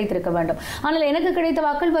ஆசனம் கிடைத்திருக்க வேண்டும். ஆனால் எனக்கு கிடைத்த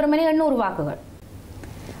வாக்குகள் வெறுமனே 800 வாக்குகள்.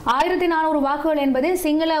 1400 வாக்குகள் என்பது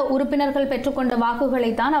சிங்கள உறுப்பினர்கள் பெற்றுக்கொண்ட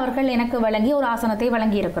வாக்குகளைத்தான் அவர்கள் எனக்கு வழங்கி ஒரு ஆசனத்தை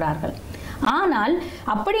வழங்கி இருக்கிறார்கள். ஆனால்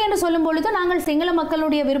அப்படி என்று சொல்லும் பொழுது நாங்கள் சிங்கள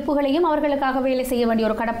மக்களுடைய விருப்புகளையும் அவர்களுக்காக வேலை செய்ய வேண்டிய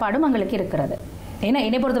ஒரு கடப்பாடும் எங்களுக்கு இருக்கிறது. ஏன்னா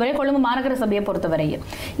என்னை பொறுத்தவரை கொழும்பு மாநகர சபையை பொறுத்தவரையும்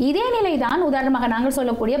இதே நிலைதான் உதாரணமாக நாங்கள்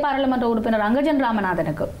சொல்லக்கூடிய பாராளுமன்ற உறுப்பினர் அங்கஜன்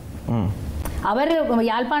ராமநாதனுக்கு. அவர்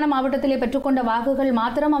யாழ்ப்பாண மாவட்டத்திலே பெற்றுக்கொண்ட வாக்குகள்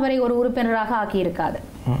மாத்திரம் அவரை ஒரு உறுப்பினராக ஆக்கியிருக்காது.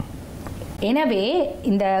 எனவே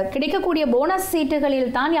இந்த கிடைக்கக்கூடிய போனஸ்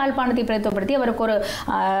சீட்டுகளில் தான் யாழ்ப்பாணத்தை பிரதித்துவப்படுத்தி அவருக்கு ஒரு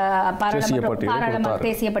பாராளுமன்ற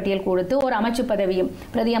தேசிய பட்டியல் கொடுத்து ஒரு அமைச்சு பதவியும்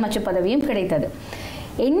பிரதி அமைச்சு பதவியும் கிடைத்தது.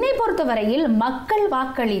 என்னை பொறுத்தவரையில் மக்கள்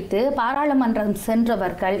வாக்களித்து பாராளுமன்றம்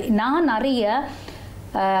சென்றவர்கள் நான் அறிய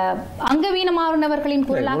அங்கவீனமானவர்களின்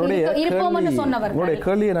குரலாக இருப்போம் என்று சொன்னவர்கள். உங்களுடைய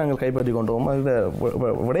கேள்வியை நாங்கள் கைப்பற்றி கொண்டோம்.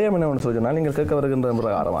 விடயம் என்னவென்று சொன்னால் நீங்கள் கேட்க வருகின்ற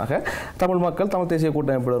பிரகாரமாக தமிழ் மக்கள் தமிழ் தேசிய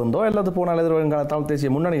கூட்டமைப்பில் இருந்தோ அல்லது போனால் எதிர்கால தமிழ்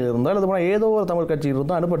தேசிய முன்னணியில் இருந்தோ அல்லது போனால் ஏதோ ஒரு தமிழ் கட்சியில்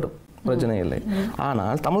இருந்தோ அனுப்பட்டும், பிரச்சனை இல்லை.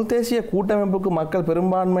 ஆனால் தமிழ் தேசிய கூட்டமைப்புக்கு மக்கள்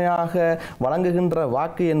பெரும்பான்மையாக வழங்குகின்ற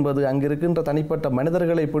வாக்கு என்பது அங்கிருக்கின்ற தனிப்பட்ட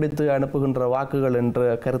மனிதர்களை பிடித்து அனுப்புகின்ற வாக்குகள்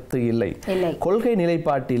என்ற கருத்து இல்லை. கொள்கை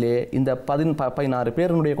நிலைப்பாட்டிலே இந்த 16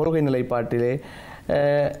 பேருடைய கொள்கை நிலைப்பாட்டிலே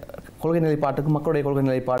கொள்கை நிலைப்பாட்டுக்கும் மக்களுடைய கொள்கை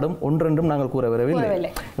நிலைப்பாடும் ஒன்றென்றும் நாங்கள் கூற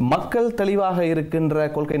வரவில்லை. மக்கள் தெளிவாக இருக்கின்ற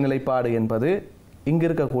கொள்கை நிலைப்பாடு என்பது இங்கு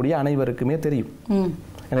இருக்கக்கூடிய அனைவருக்குமே தெரியும்.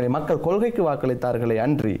 எனவே மக்கள் கொள்கைக்கு வாக்களித்தார்களே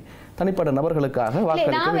அன்றி தனிப்பட்ட நபர்களுக்காக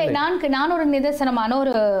வாக்களிக்கவில்லை. நான் ஒரு நிதர்சனமான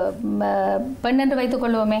ஒரு பெண் என்று வைத்துக்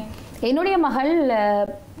கொள்வோமே, என்னுடைய மகள்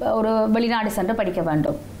ஒரு வெளிநாடு சென்று படிக்க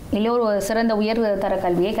வேண்டும், இல்லை ஒரு சிறந்த உயர் தர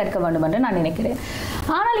கல்வியை கற்க வேண்டும் என்று நான் நினைக்கிறேன்.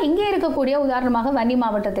 ஆனால் இங்கே இருக்கக்கூடிய உதாரணமாக வன்னி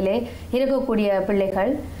மாவட்டத்திலே இருக்கக்கூடிய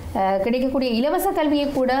பிள்ளைகள் கிடைக்கக்கூடிய இலவச கல்வியை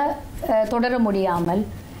கூட தொடர முடியாமல்,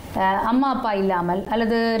 அம்மா அப்பா இல்லாமல்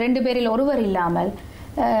அல்லது 2 பேரில் ஒருவர் இல்லாமல்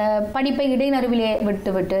படிப்பை இடைநடுவிலே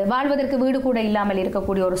விட்டு வாழ்வதற்கு வீடு கூட இல்லாமல்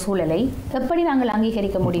இருக்கக்கூடிய ஒரு சூழலை எப்படி நாங்கள்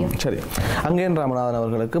அங்கீகரிக்க முடியும்? சரி, அங்கேன் ராமநாதன்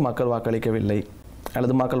அவர்களுக்கு மக்கள் வாக்களிக்கவில்லை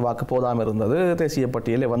அல்லது மக்கள் வாக்கு போதாமல் இருந்தது, தேசிய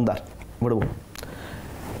பட்டியலே வந்தார், விடுவோம்.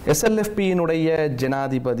 SLFP-யினுடைய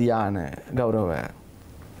ஜனாதிபதியான கௌரவ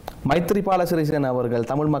மைத்ரிபால சிறிசேன அவர்கள்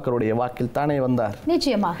தமிழ் மக்களுடைய வாக்கில் தானே வந்தார்.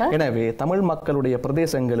 நிச்சயமாக. எனவே தமிழ் மக்களுடைய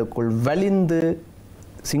பிரதேசங்களுக்குள் வலிந்து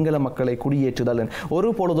சிங்கள மக்களை குடியேற்றுதல் ஒரு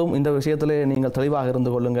பொழுதும் இந்த விஷயத்திலே நீங்கள் தெளிவாக இருந்து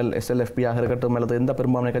கொள்ளுங்கள். SLFP-யாக இருக்கட்டும் அல்லது எந்த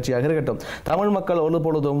பெரும்பான்மை கட்சியாக இருக்கட்டும், தமிழ் மக்கள் ஒரு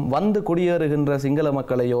பொழுதும் வந்து குடியேறுகின்ற சிங்கள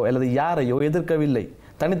மக்களையோ அல்லது யாரையோ எதிர்க்கவில்லை.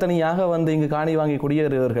 தனித்தனியாக வந்து இங்கு காணி வாங்கி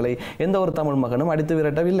குடியேறுவர்களை எந்த ஒரு தமிழ் மகனும் அடித்து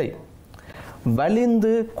விரட்டவில்லை.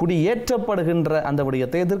 வலிந்து குடியேற்றப்படுகின்ற அந்த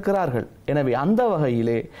விடயத்தை எதிர்க்கிறார்கள். எனவே அந்த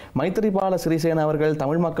வகையிலே மைத்ரிபால சிறிசேன அவர்கள்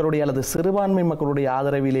தமிழ் மக்களுடைய அல்லது சிறுபான்மை மக்களுடைய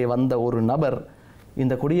ஆதரவிலே வந்த ஒரு நபர்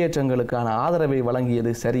இந்த குடியேற்றங்களுக்கான ஆதரவை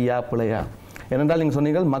வழங்கியது சரியா பிழையா? ஏனென்றால் நீங்கள்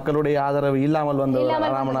சொன்னீர்கள் மக்களுடைய ஆதரவு இல்லாமல் வந்த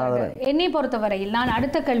ராமநாதன். என்னை பொறுத்தவரையில் நான்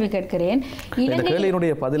அடுத்த கேள்வி கேட்கிறேன்.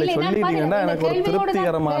 கேள்வியினுடைய பதிலை சொல்லிட்டீங்கன்னா எனக்கு ஒரு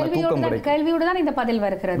திருப்திகரமான தூக்கம் கிடைக்கும். கேள்வியோடு தான் இந்த பதில்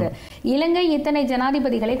வருகிறது. இலங்கை இத்தனை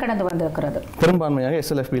ஜனாதிபதிகளை கடந்து வந்திருக்கிறது, பெரும்பான்மையாக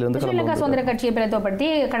SLFP-யிலிருந்து ஸ்ரீலங்கா சுதந்திர கட்சியை பிரதித்துவப்படுத்தி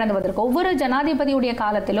கடந்து வந்திருக்கு. ஒவ்வொரு ஜனாதிபதியுடைய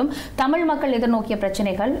காலத்திலும் தமிழ் மக்கள் எதிர்நோக்கிய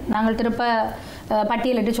பிரச்சனைகள் நாங்கள் திருப்ப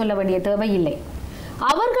பட்டியலிட்டு சொல்ல வேண்டிய தேவை இல்லை.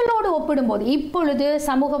 அவர்களோடு ஒப்பிடும்போது இப்பொழுது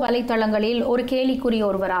சமூக வலைத்தளங்களில் ஒரு கேலிக்குரிய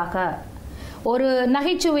ஒருவராக, ஒரு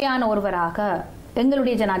நகைச்சுவையான ஒருவராக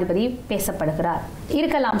எங்களுடைய ஜனாதிபதி பேசப்படுகிறார்.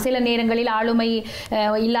 இருக்கலாம், சில நேரங்களில் ஆளுமை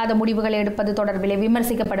இல்லாத முடிவுகள் எடுப்பது தொடர்பிலே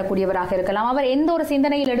விமர்சிக்கப்படக்கூடியவராக இருக்கலாம். அவர் எந்த ஒரு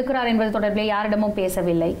சிந்தனையில் எடுக்கிறார் என்பது தொடர்பிலே யாரிடமும்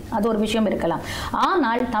பேசவில்லை, அது ஒரு விஷயம் இருக்கலாம்.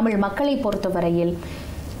 ஆனால் தமிழ் மக்களை பொறுத்தவரையில்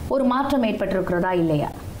ஒரு மாற்றம் ஏற்பட்டிருக்கிறதா இல்லையா?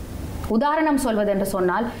 உதாரணம் சொல்வது என்று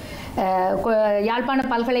சொன்னால் யாழ்ப்பாண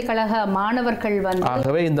பல்கலைக்கழக மாணவர்கள் வந்து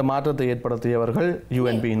ஆகவே இந்த மாற்றத்தை ஏற்படுத்தியவர்கள்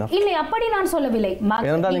UNP-யினர் இல்லை, அப்படி நான் சொல்லவில்லை.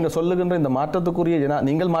 ஏனென்றால் நீங்கள் சொல்லுகின்ற இந்த மாற்றத்துக்குரிய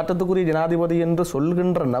நீங்கள் மாற்றத்துக்குரிய ஜனாதிபதி என்று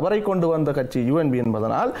சொல்கின்ற நபரை கொண்டு வந்த கட்சி UNP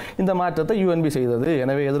என்பதனால் இந்த மாற்றத்தை UNP செய்தது.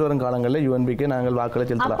 எனவே எதிர்வரும் காலங்களில் UNP-க்கு நாங்கள் வாக்களை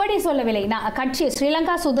செலுத்தலாம். அப்படி சொல்லவில்லை. கட்சி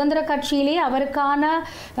ஸ்ரீலங்கா சுதந்திர கட்சியிலே அவருக்கான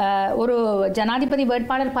ஒரு ஜனாதிபதி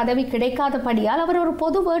வேட்பாளர் பதவி கிடைக்காதபடியால் அவர் ஒரு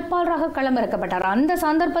பொது வேட்பாளராக களமிறக்கப்பட்டார். அந்த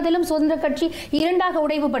சந்தர்ப்பத்திலும் சுதந்திர கட்சி 2ஆக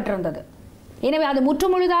உடைவுபட்டிருந்தது. எனவே அது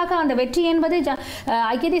முற்றுமுழுதாக அந்த வெற்றி என்பது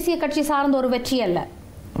ஐக்கிய தேசிய கட்சி சார்ந்த ஒரு வெற்றி அல்ல.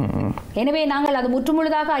 எனவே நாங்கள் அது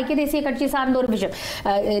முற்றுமுழுதாக ஐக்கிய தேசிய கட்சி சார்ந்த ஒரு விஷயம்.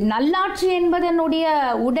 நல்லாட்சி என்பதனுடைய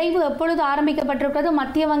உடைவு எப்பொழுது ஆரம்பிக்கப்பட்டிருக்கிறது?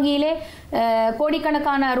 மத்திய வங்கியிலே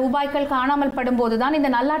கோடிக்கணக்கான ரூபாய்கள் காணாமல் படும் போதுதான்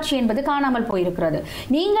இந்த நல்லாட்சி என்பது காணாமல் போயிருக்கிறது.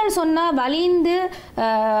 நீங்கள் சொன்ன வலிந்து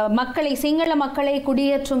மக்களை, சிங்கள மக்களை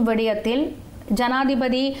குடியேற்றும் விடயத்தில்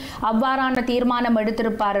ஜனாதிபதி அவ்வாறான தீர்மானம்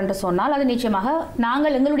எடுத்திருப்பார் என்று சொன்னால் அது நிச்சயமாக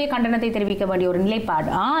நாங்கள் எங்களுடைய கண்டனத்தை தெரிவிக்க வேண்டிய ஒரு நிலைப்பாடு.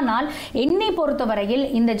 ஆனால் என்னை பொறுத்தவரையில்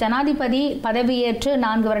இந்த ஜனாதிபதி பதவியேற்று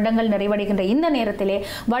 4 வருடங்கள் நிறைவடைகின்ற இந்த நேரத்திலே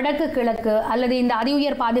வடக்கு கிழக்கு அல்லது இந்த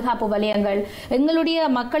அதிஉயர் பாதுகாப்பு வலயங்கள், எங்களுடைய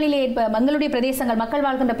மக்களிலே எங்களுடைய பிரதேசங்கள், மக்கள்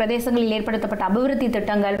வாழ்கின்ற பிரதேசங்களில் ஏற்படுத்தப்பட்ட அபிவிருத்தி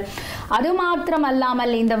திட்டங்கள், அது மாத்திரம்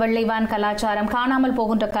அல்லாமல் இந்த வெள்ளைவான் கலாச்சாரம், காணாமல்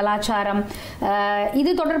போகின்ற கலாச்சாரம்,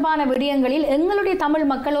 இது தொடர்பான விடயங்களில் எங்களுடைய தமிழ்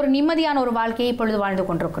மக்கள் ஒரு நிம்மதியான ஒரு வாழ்க்கை இப்பொழுது வாழ்ந்து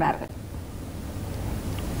கொண்டிருக்கிறார்கள்.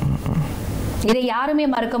 இதை யாருமே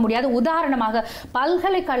மறுக்க முடியாது. உதாரணமாக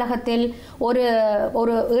பல்கலைக்கழகத்தில்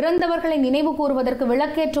ஒரு இறந்தவர்களை நினைவு கூறுவதற்கு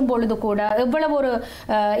விளக்கேற்றும் பொழுது கூட எவ்வளவு ஒரு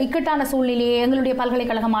இக்கட்டான சூழ்நிலையை எங்களுடைய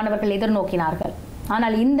பல்கலைக்கழக மாணவர்கள் எதிர்நோக்கினார்கள்.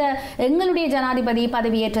 ஆனால் இந்த எங்களுடைய ஜனாதிபதி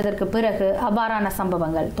பதவியேற்றதற்கு பிறகு அவ்வாறான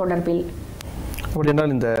சம்பவங்கள் தொடர்பில் அப்படி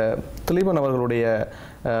என்றால் இந்த திலீபன் அவர்களுடைய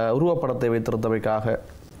உருவப்படத்தை வைத்திருந்தவைக்காக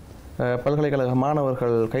பல்கலைக்கழக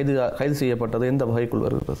மாணவர்கள் கைது செய்யப்பட்டது எந்த வகைக்குள்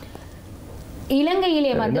வருகிறது?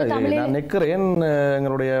 இலங்கையிலே வந்து நான் நிற்கிறேன்,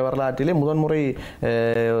 எங்களுடைய வரலாற்றிலே முதன்முறை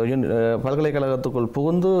பல்கலைக்கழகத்துக்குள்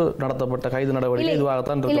புகுந்து நடத்தப்பட்ட கைது நடவடிக்கை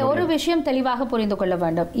இதுவாகத்தான். ஒரு விஷயம் தெளிவாக புரிந்து கொள்ள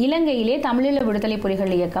வேண்டும். இலங்கையிலே தமிழீழ விடுதலை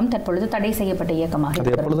புலிகள் இயக்கம் தற்பொழுது தடை செய்யப்பட்ட இயக்கமாக,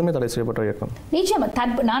 எப்பொழுதுமே தடை செய்யப்பட்ட இயக்கம். நிச்சயம்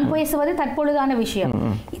நான் பேசுவது தற்பொழுதான விஷயம்.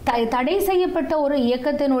 தடை செய்யப்பட்ட ஒரு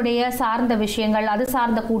இயக்கத்தினுடைய சார்ந்த விஷயங்கள், அது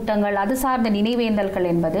சார்ந்த கூட்டங்கள், அது சார்ந்த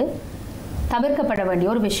நினைவேந்தல்கள் என்பது தவிர்க்கப்பட வேண்டிய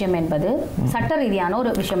ஒரு விஷயம் என்பது சட்ட ரீதியான ஒரு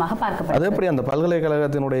விஷயமாக பார்க்கப்படும். அது எப்படி அந்த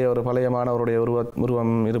பல்கலைக்கழகத்தினுடைய ஒரு பழைய மாணவருடைய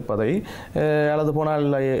உருவம் இருப்பதை அல்லது போனால்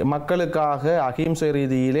மக்களுக்காக அகிம்சை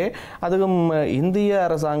ரீதியிலே அதுவும் இந்திய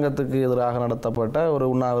அரசாங்கத்துக்கு எதிராக நடத்தப்பட்ட ஒரு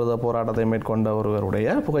உண்ணாவிரத போராட்டத்தை மேற்கொண்ட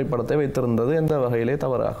ஒருவருடைய புகைப்படத்தை வைத்திருந்தது எந்த வகையிலே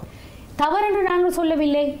தவறாகும்? தவறென்று நாங்கள்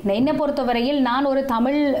சொல்லவில்லை. என்னை பொறுத்தவரையில் நான் ஒரு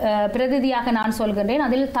தமிழ் பிரதிநிதியாக நான் சொல்கின்றேன்,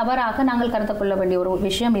 அதில் தவறாக நாங்கள் கருத்து கொள்ள வேண்டிய ஒரு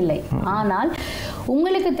விஷயம் இல்லை. ஆனால்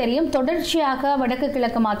உங்களுக்கு தெரியும், தொடர்ச்சியாக வடக்கு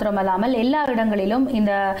கிழக்கு மாத்திரமல்லாமல் எல்லா இடங்களிலும்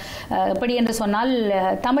இந்த எப்படி என்று சொன்னால்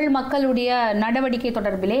தமிழ் மக்களுடைய நடவடிக்கை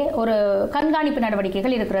தொடர்பிலே ஒரு கண்காணிப்பு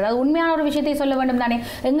நடவடிக்கைகள் இருக்கிறது. அது உண்மையான ஒரு விஷயத்தை சொல்ல வேண்டும் தானே.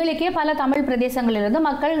 எங்களுக்கே பல தமிழ் பிரதேசங்களிலிருந்து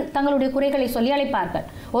மக்கள் தங்களுடைய குறைகளை சொல்லி அழைப்பார்கள்.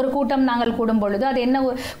 ஒரு கூட்டம் நாங்கள் கூடும் பொழுது அது என்ன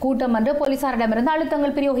கூட்டம் என்று போலீசாரிடமிருந்து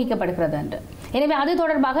அழுத்தங்கள் பிரயோகிக்கப்படுகிறது என்று. எனவே அது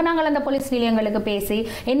தொடர்பாக நாங்கள் அந்த போலீஸ் நிலையங்களுக்கு பேசி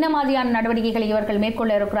என்ன மாதிரியான நடவடிக்கைகளை இவர்கள்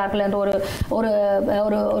மேற்கொள்ள இருக்கிறார்கள் என்ற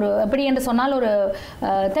ஒரு எப்படி என்று சொன்னால் ஒரு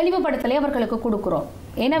தெளிவுபடுத்தலை அவர்களுக்கு கொடுக்கிறோம்.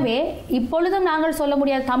 எனவே இப்பொழுதும் நாங்கள் சொல்ல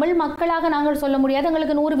முடியாது, தமிழ் மக்களாக நாங்கள் சொல்ல முடியாது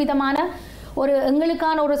எங்களுக்கு 100 விதமான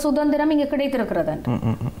எங்களுக்கான ஒரு சுதந்திரம் இங்கு கிடைத்திருக்கிறது.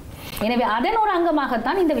 எனவே அதன் ஒரு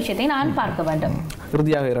அங்கமாகத்தான் இந்த விஷயத்தை நான் பார்க்க வேண்டும்.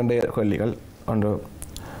 இறுதியாக 2 கேள்விகள். ஒன்று,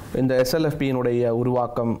 இந்த SLFP-னுடைய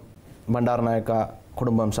உருவாக்கம் பண்டாரநாயக்கா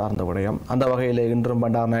குடும்பம் சார்ந்த விடயம். அந்த வகையில் இன்றும்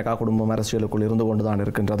பண்டாரநாயக்கா குடும்பம் அரசியலுக்குள் இருந்து கொண்டுதான்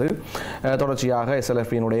இருக்கின்றது. தொடர்ச்சியாக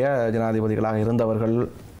SLFP-னுடைய ஜனாதிபதிகளாக இருந்தவர்கள்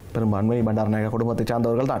பெரும்பான்மை பண்டாரநாயக்கா குடும்பத்தை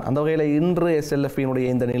சார்ந்தவர்கள் தான். அந்த வகையில் இன்று SLFP-னுடைய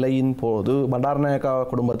இந்த நிலையின் போது பண்டாரநாயக்கா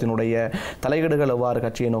குடும்பத்தினுடைய தலையீடுகள் எவ்வாறு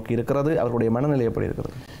கட்சியை நோக்கி இருக்கிறது? அவர்களுடைய மனநிலை எப்படி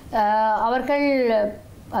இருக்கிறது? அவர்கள்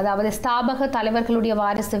அதாவது ஸ்தாபக தலைவர்களுடைய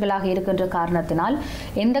வாரிசுகளாக இருக்கின்ற காரணத்தினால்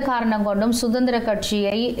எந்த காரணம் கொண்டும் சுதந்திர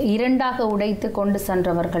கட்சியை 2ஆக உடைத்து கொண்டு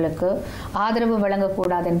சென்றவர்களுக்கு ஆதரவு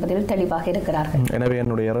வழங்கக்கூடாது என்பதில் தெளிவாக இருக்கிறார்கள். எனவே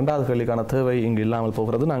என்னுடைய 2வது கேள்விக்கான தேவை இங்கு இல்லாமல்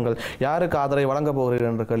போகிறது. நாங்கள் யாருக்கு ஆதரவை வழங்கப்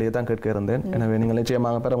போகிறீர்கள் என்ற கேள்வியை தான் கேட்க இருந்தேன். எனவே நீங்கள்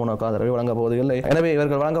நிச்சயமாக பெரமுனவுக்கு ஆதரவை வழங்கப் போவதில்லை. எனவே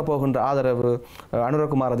இவர்கள் வழங்கப் போகின்ற ஆதரவு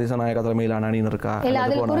அனுரகுமார திசாநாயக்க தலைமையிலான அணியினருக்கா?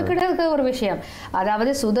 அதில் குறுக்கிட ஒரு விஷயம்,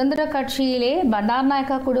 அதாவது சுதந்திர கட்சியிலே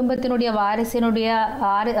பண்டாரநாயக்கா குடும்பத்தினுடைய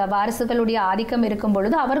வாரிசுகளுடைய ஆதிக்கம் இருக்கும்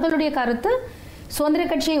பொழுது அவர்களுடைய கருத்து சுதந்திர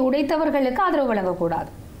கட்சியை உடைத்தவர்களுக்கு ஆதரவு வழங்கக்கூடாது.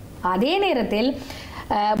 அதே நேரத்தில்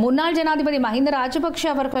முன்னாள் ஜனாதிபதி மஹிந்த ராஜபக்ஷ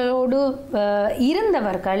அவர்களோடு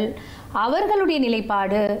இருந்தவர்கள் அவர்களுடைய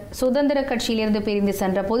நிலைப்பாடு சுதந்திர கட்சியிலிருந்து பிரிந்து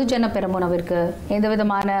சென்ற பொதுஜன பெரமுனவிற்கு எந்த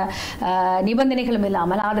விதமான நிபந்தனைகளும்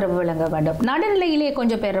இல்லாமல் ஆதரவு வழங்க வேண்டும். நடுநிலையிலே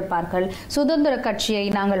கொஞ்சம் பேர் இருப்பார்கள், சுதந்திர கட்சியை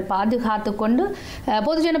நாங்கள் பாதுகாத்து கொண்டு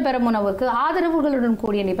பொதுஜன பெரமுனவுக்கு ஆதரவுகளுடன்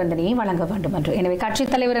கூடிய நிபந்தனையை வழங்க வேண்டும் என்று. எனவே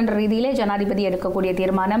கட்சித் தலைவர் என்ற ரீதியிலே ஜனாதிபதி எடுக்கக்கூடிய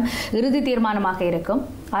தீர்மானம் இறுதி தீர்மானமாக இருக்கும்.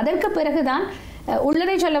 அதற்கு பிறகுதான்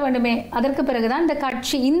உள்ளதை சொல்ல வேண்டுமே, அதற்கு பிறகுதான்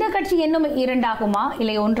இந்த கட்சி இன்னும் 2ஆகுமா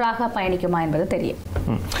இல்லை 1ஆக பயணிக்குமா என்பது தெரியும்.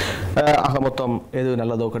 ஆக மொத்தம் எது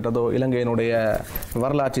நல்லதோ கெட்டதோ இலங்கையினுடைய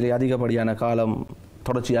வரலாற்றிலே அதிகப்படியான காலம்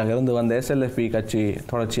தொடர்ச்சியாக இருந்து வந்த SLFP கட்சி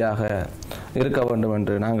தொடர்ச்சியாக இருக்க வேண்டும்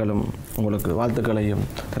என்று நாங்களும் உங்களுக்கு வாழ்த்துக்களையும்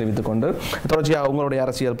தெரிவித்துக் கொண்டு தொடர்ச்சியாக உங்களுடைய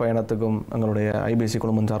அரசியல் பயணத்துக்கும் எங்களுடைய IBC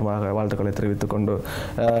குழுமம் சார்பாக வாழ்த்துக்களை தெரிவித்துக் கொண்டு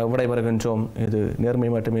விடைபெறுகின்றோம். இது நேர்மை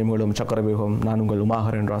மட்டுமே மீளும் சக்கர வியூகம். நான் உங்கள்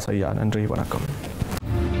உமாகரன் ராசையா. நன்றி, வணக்கம்.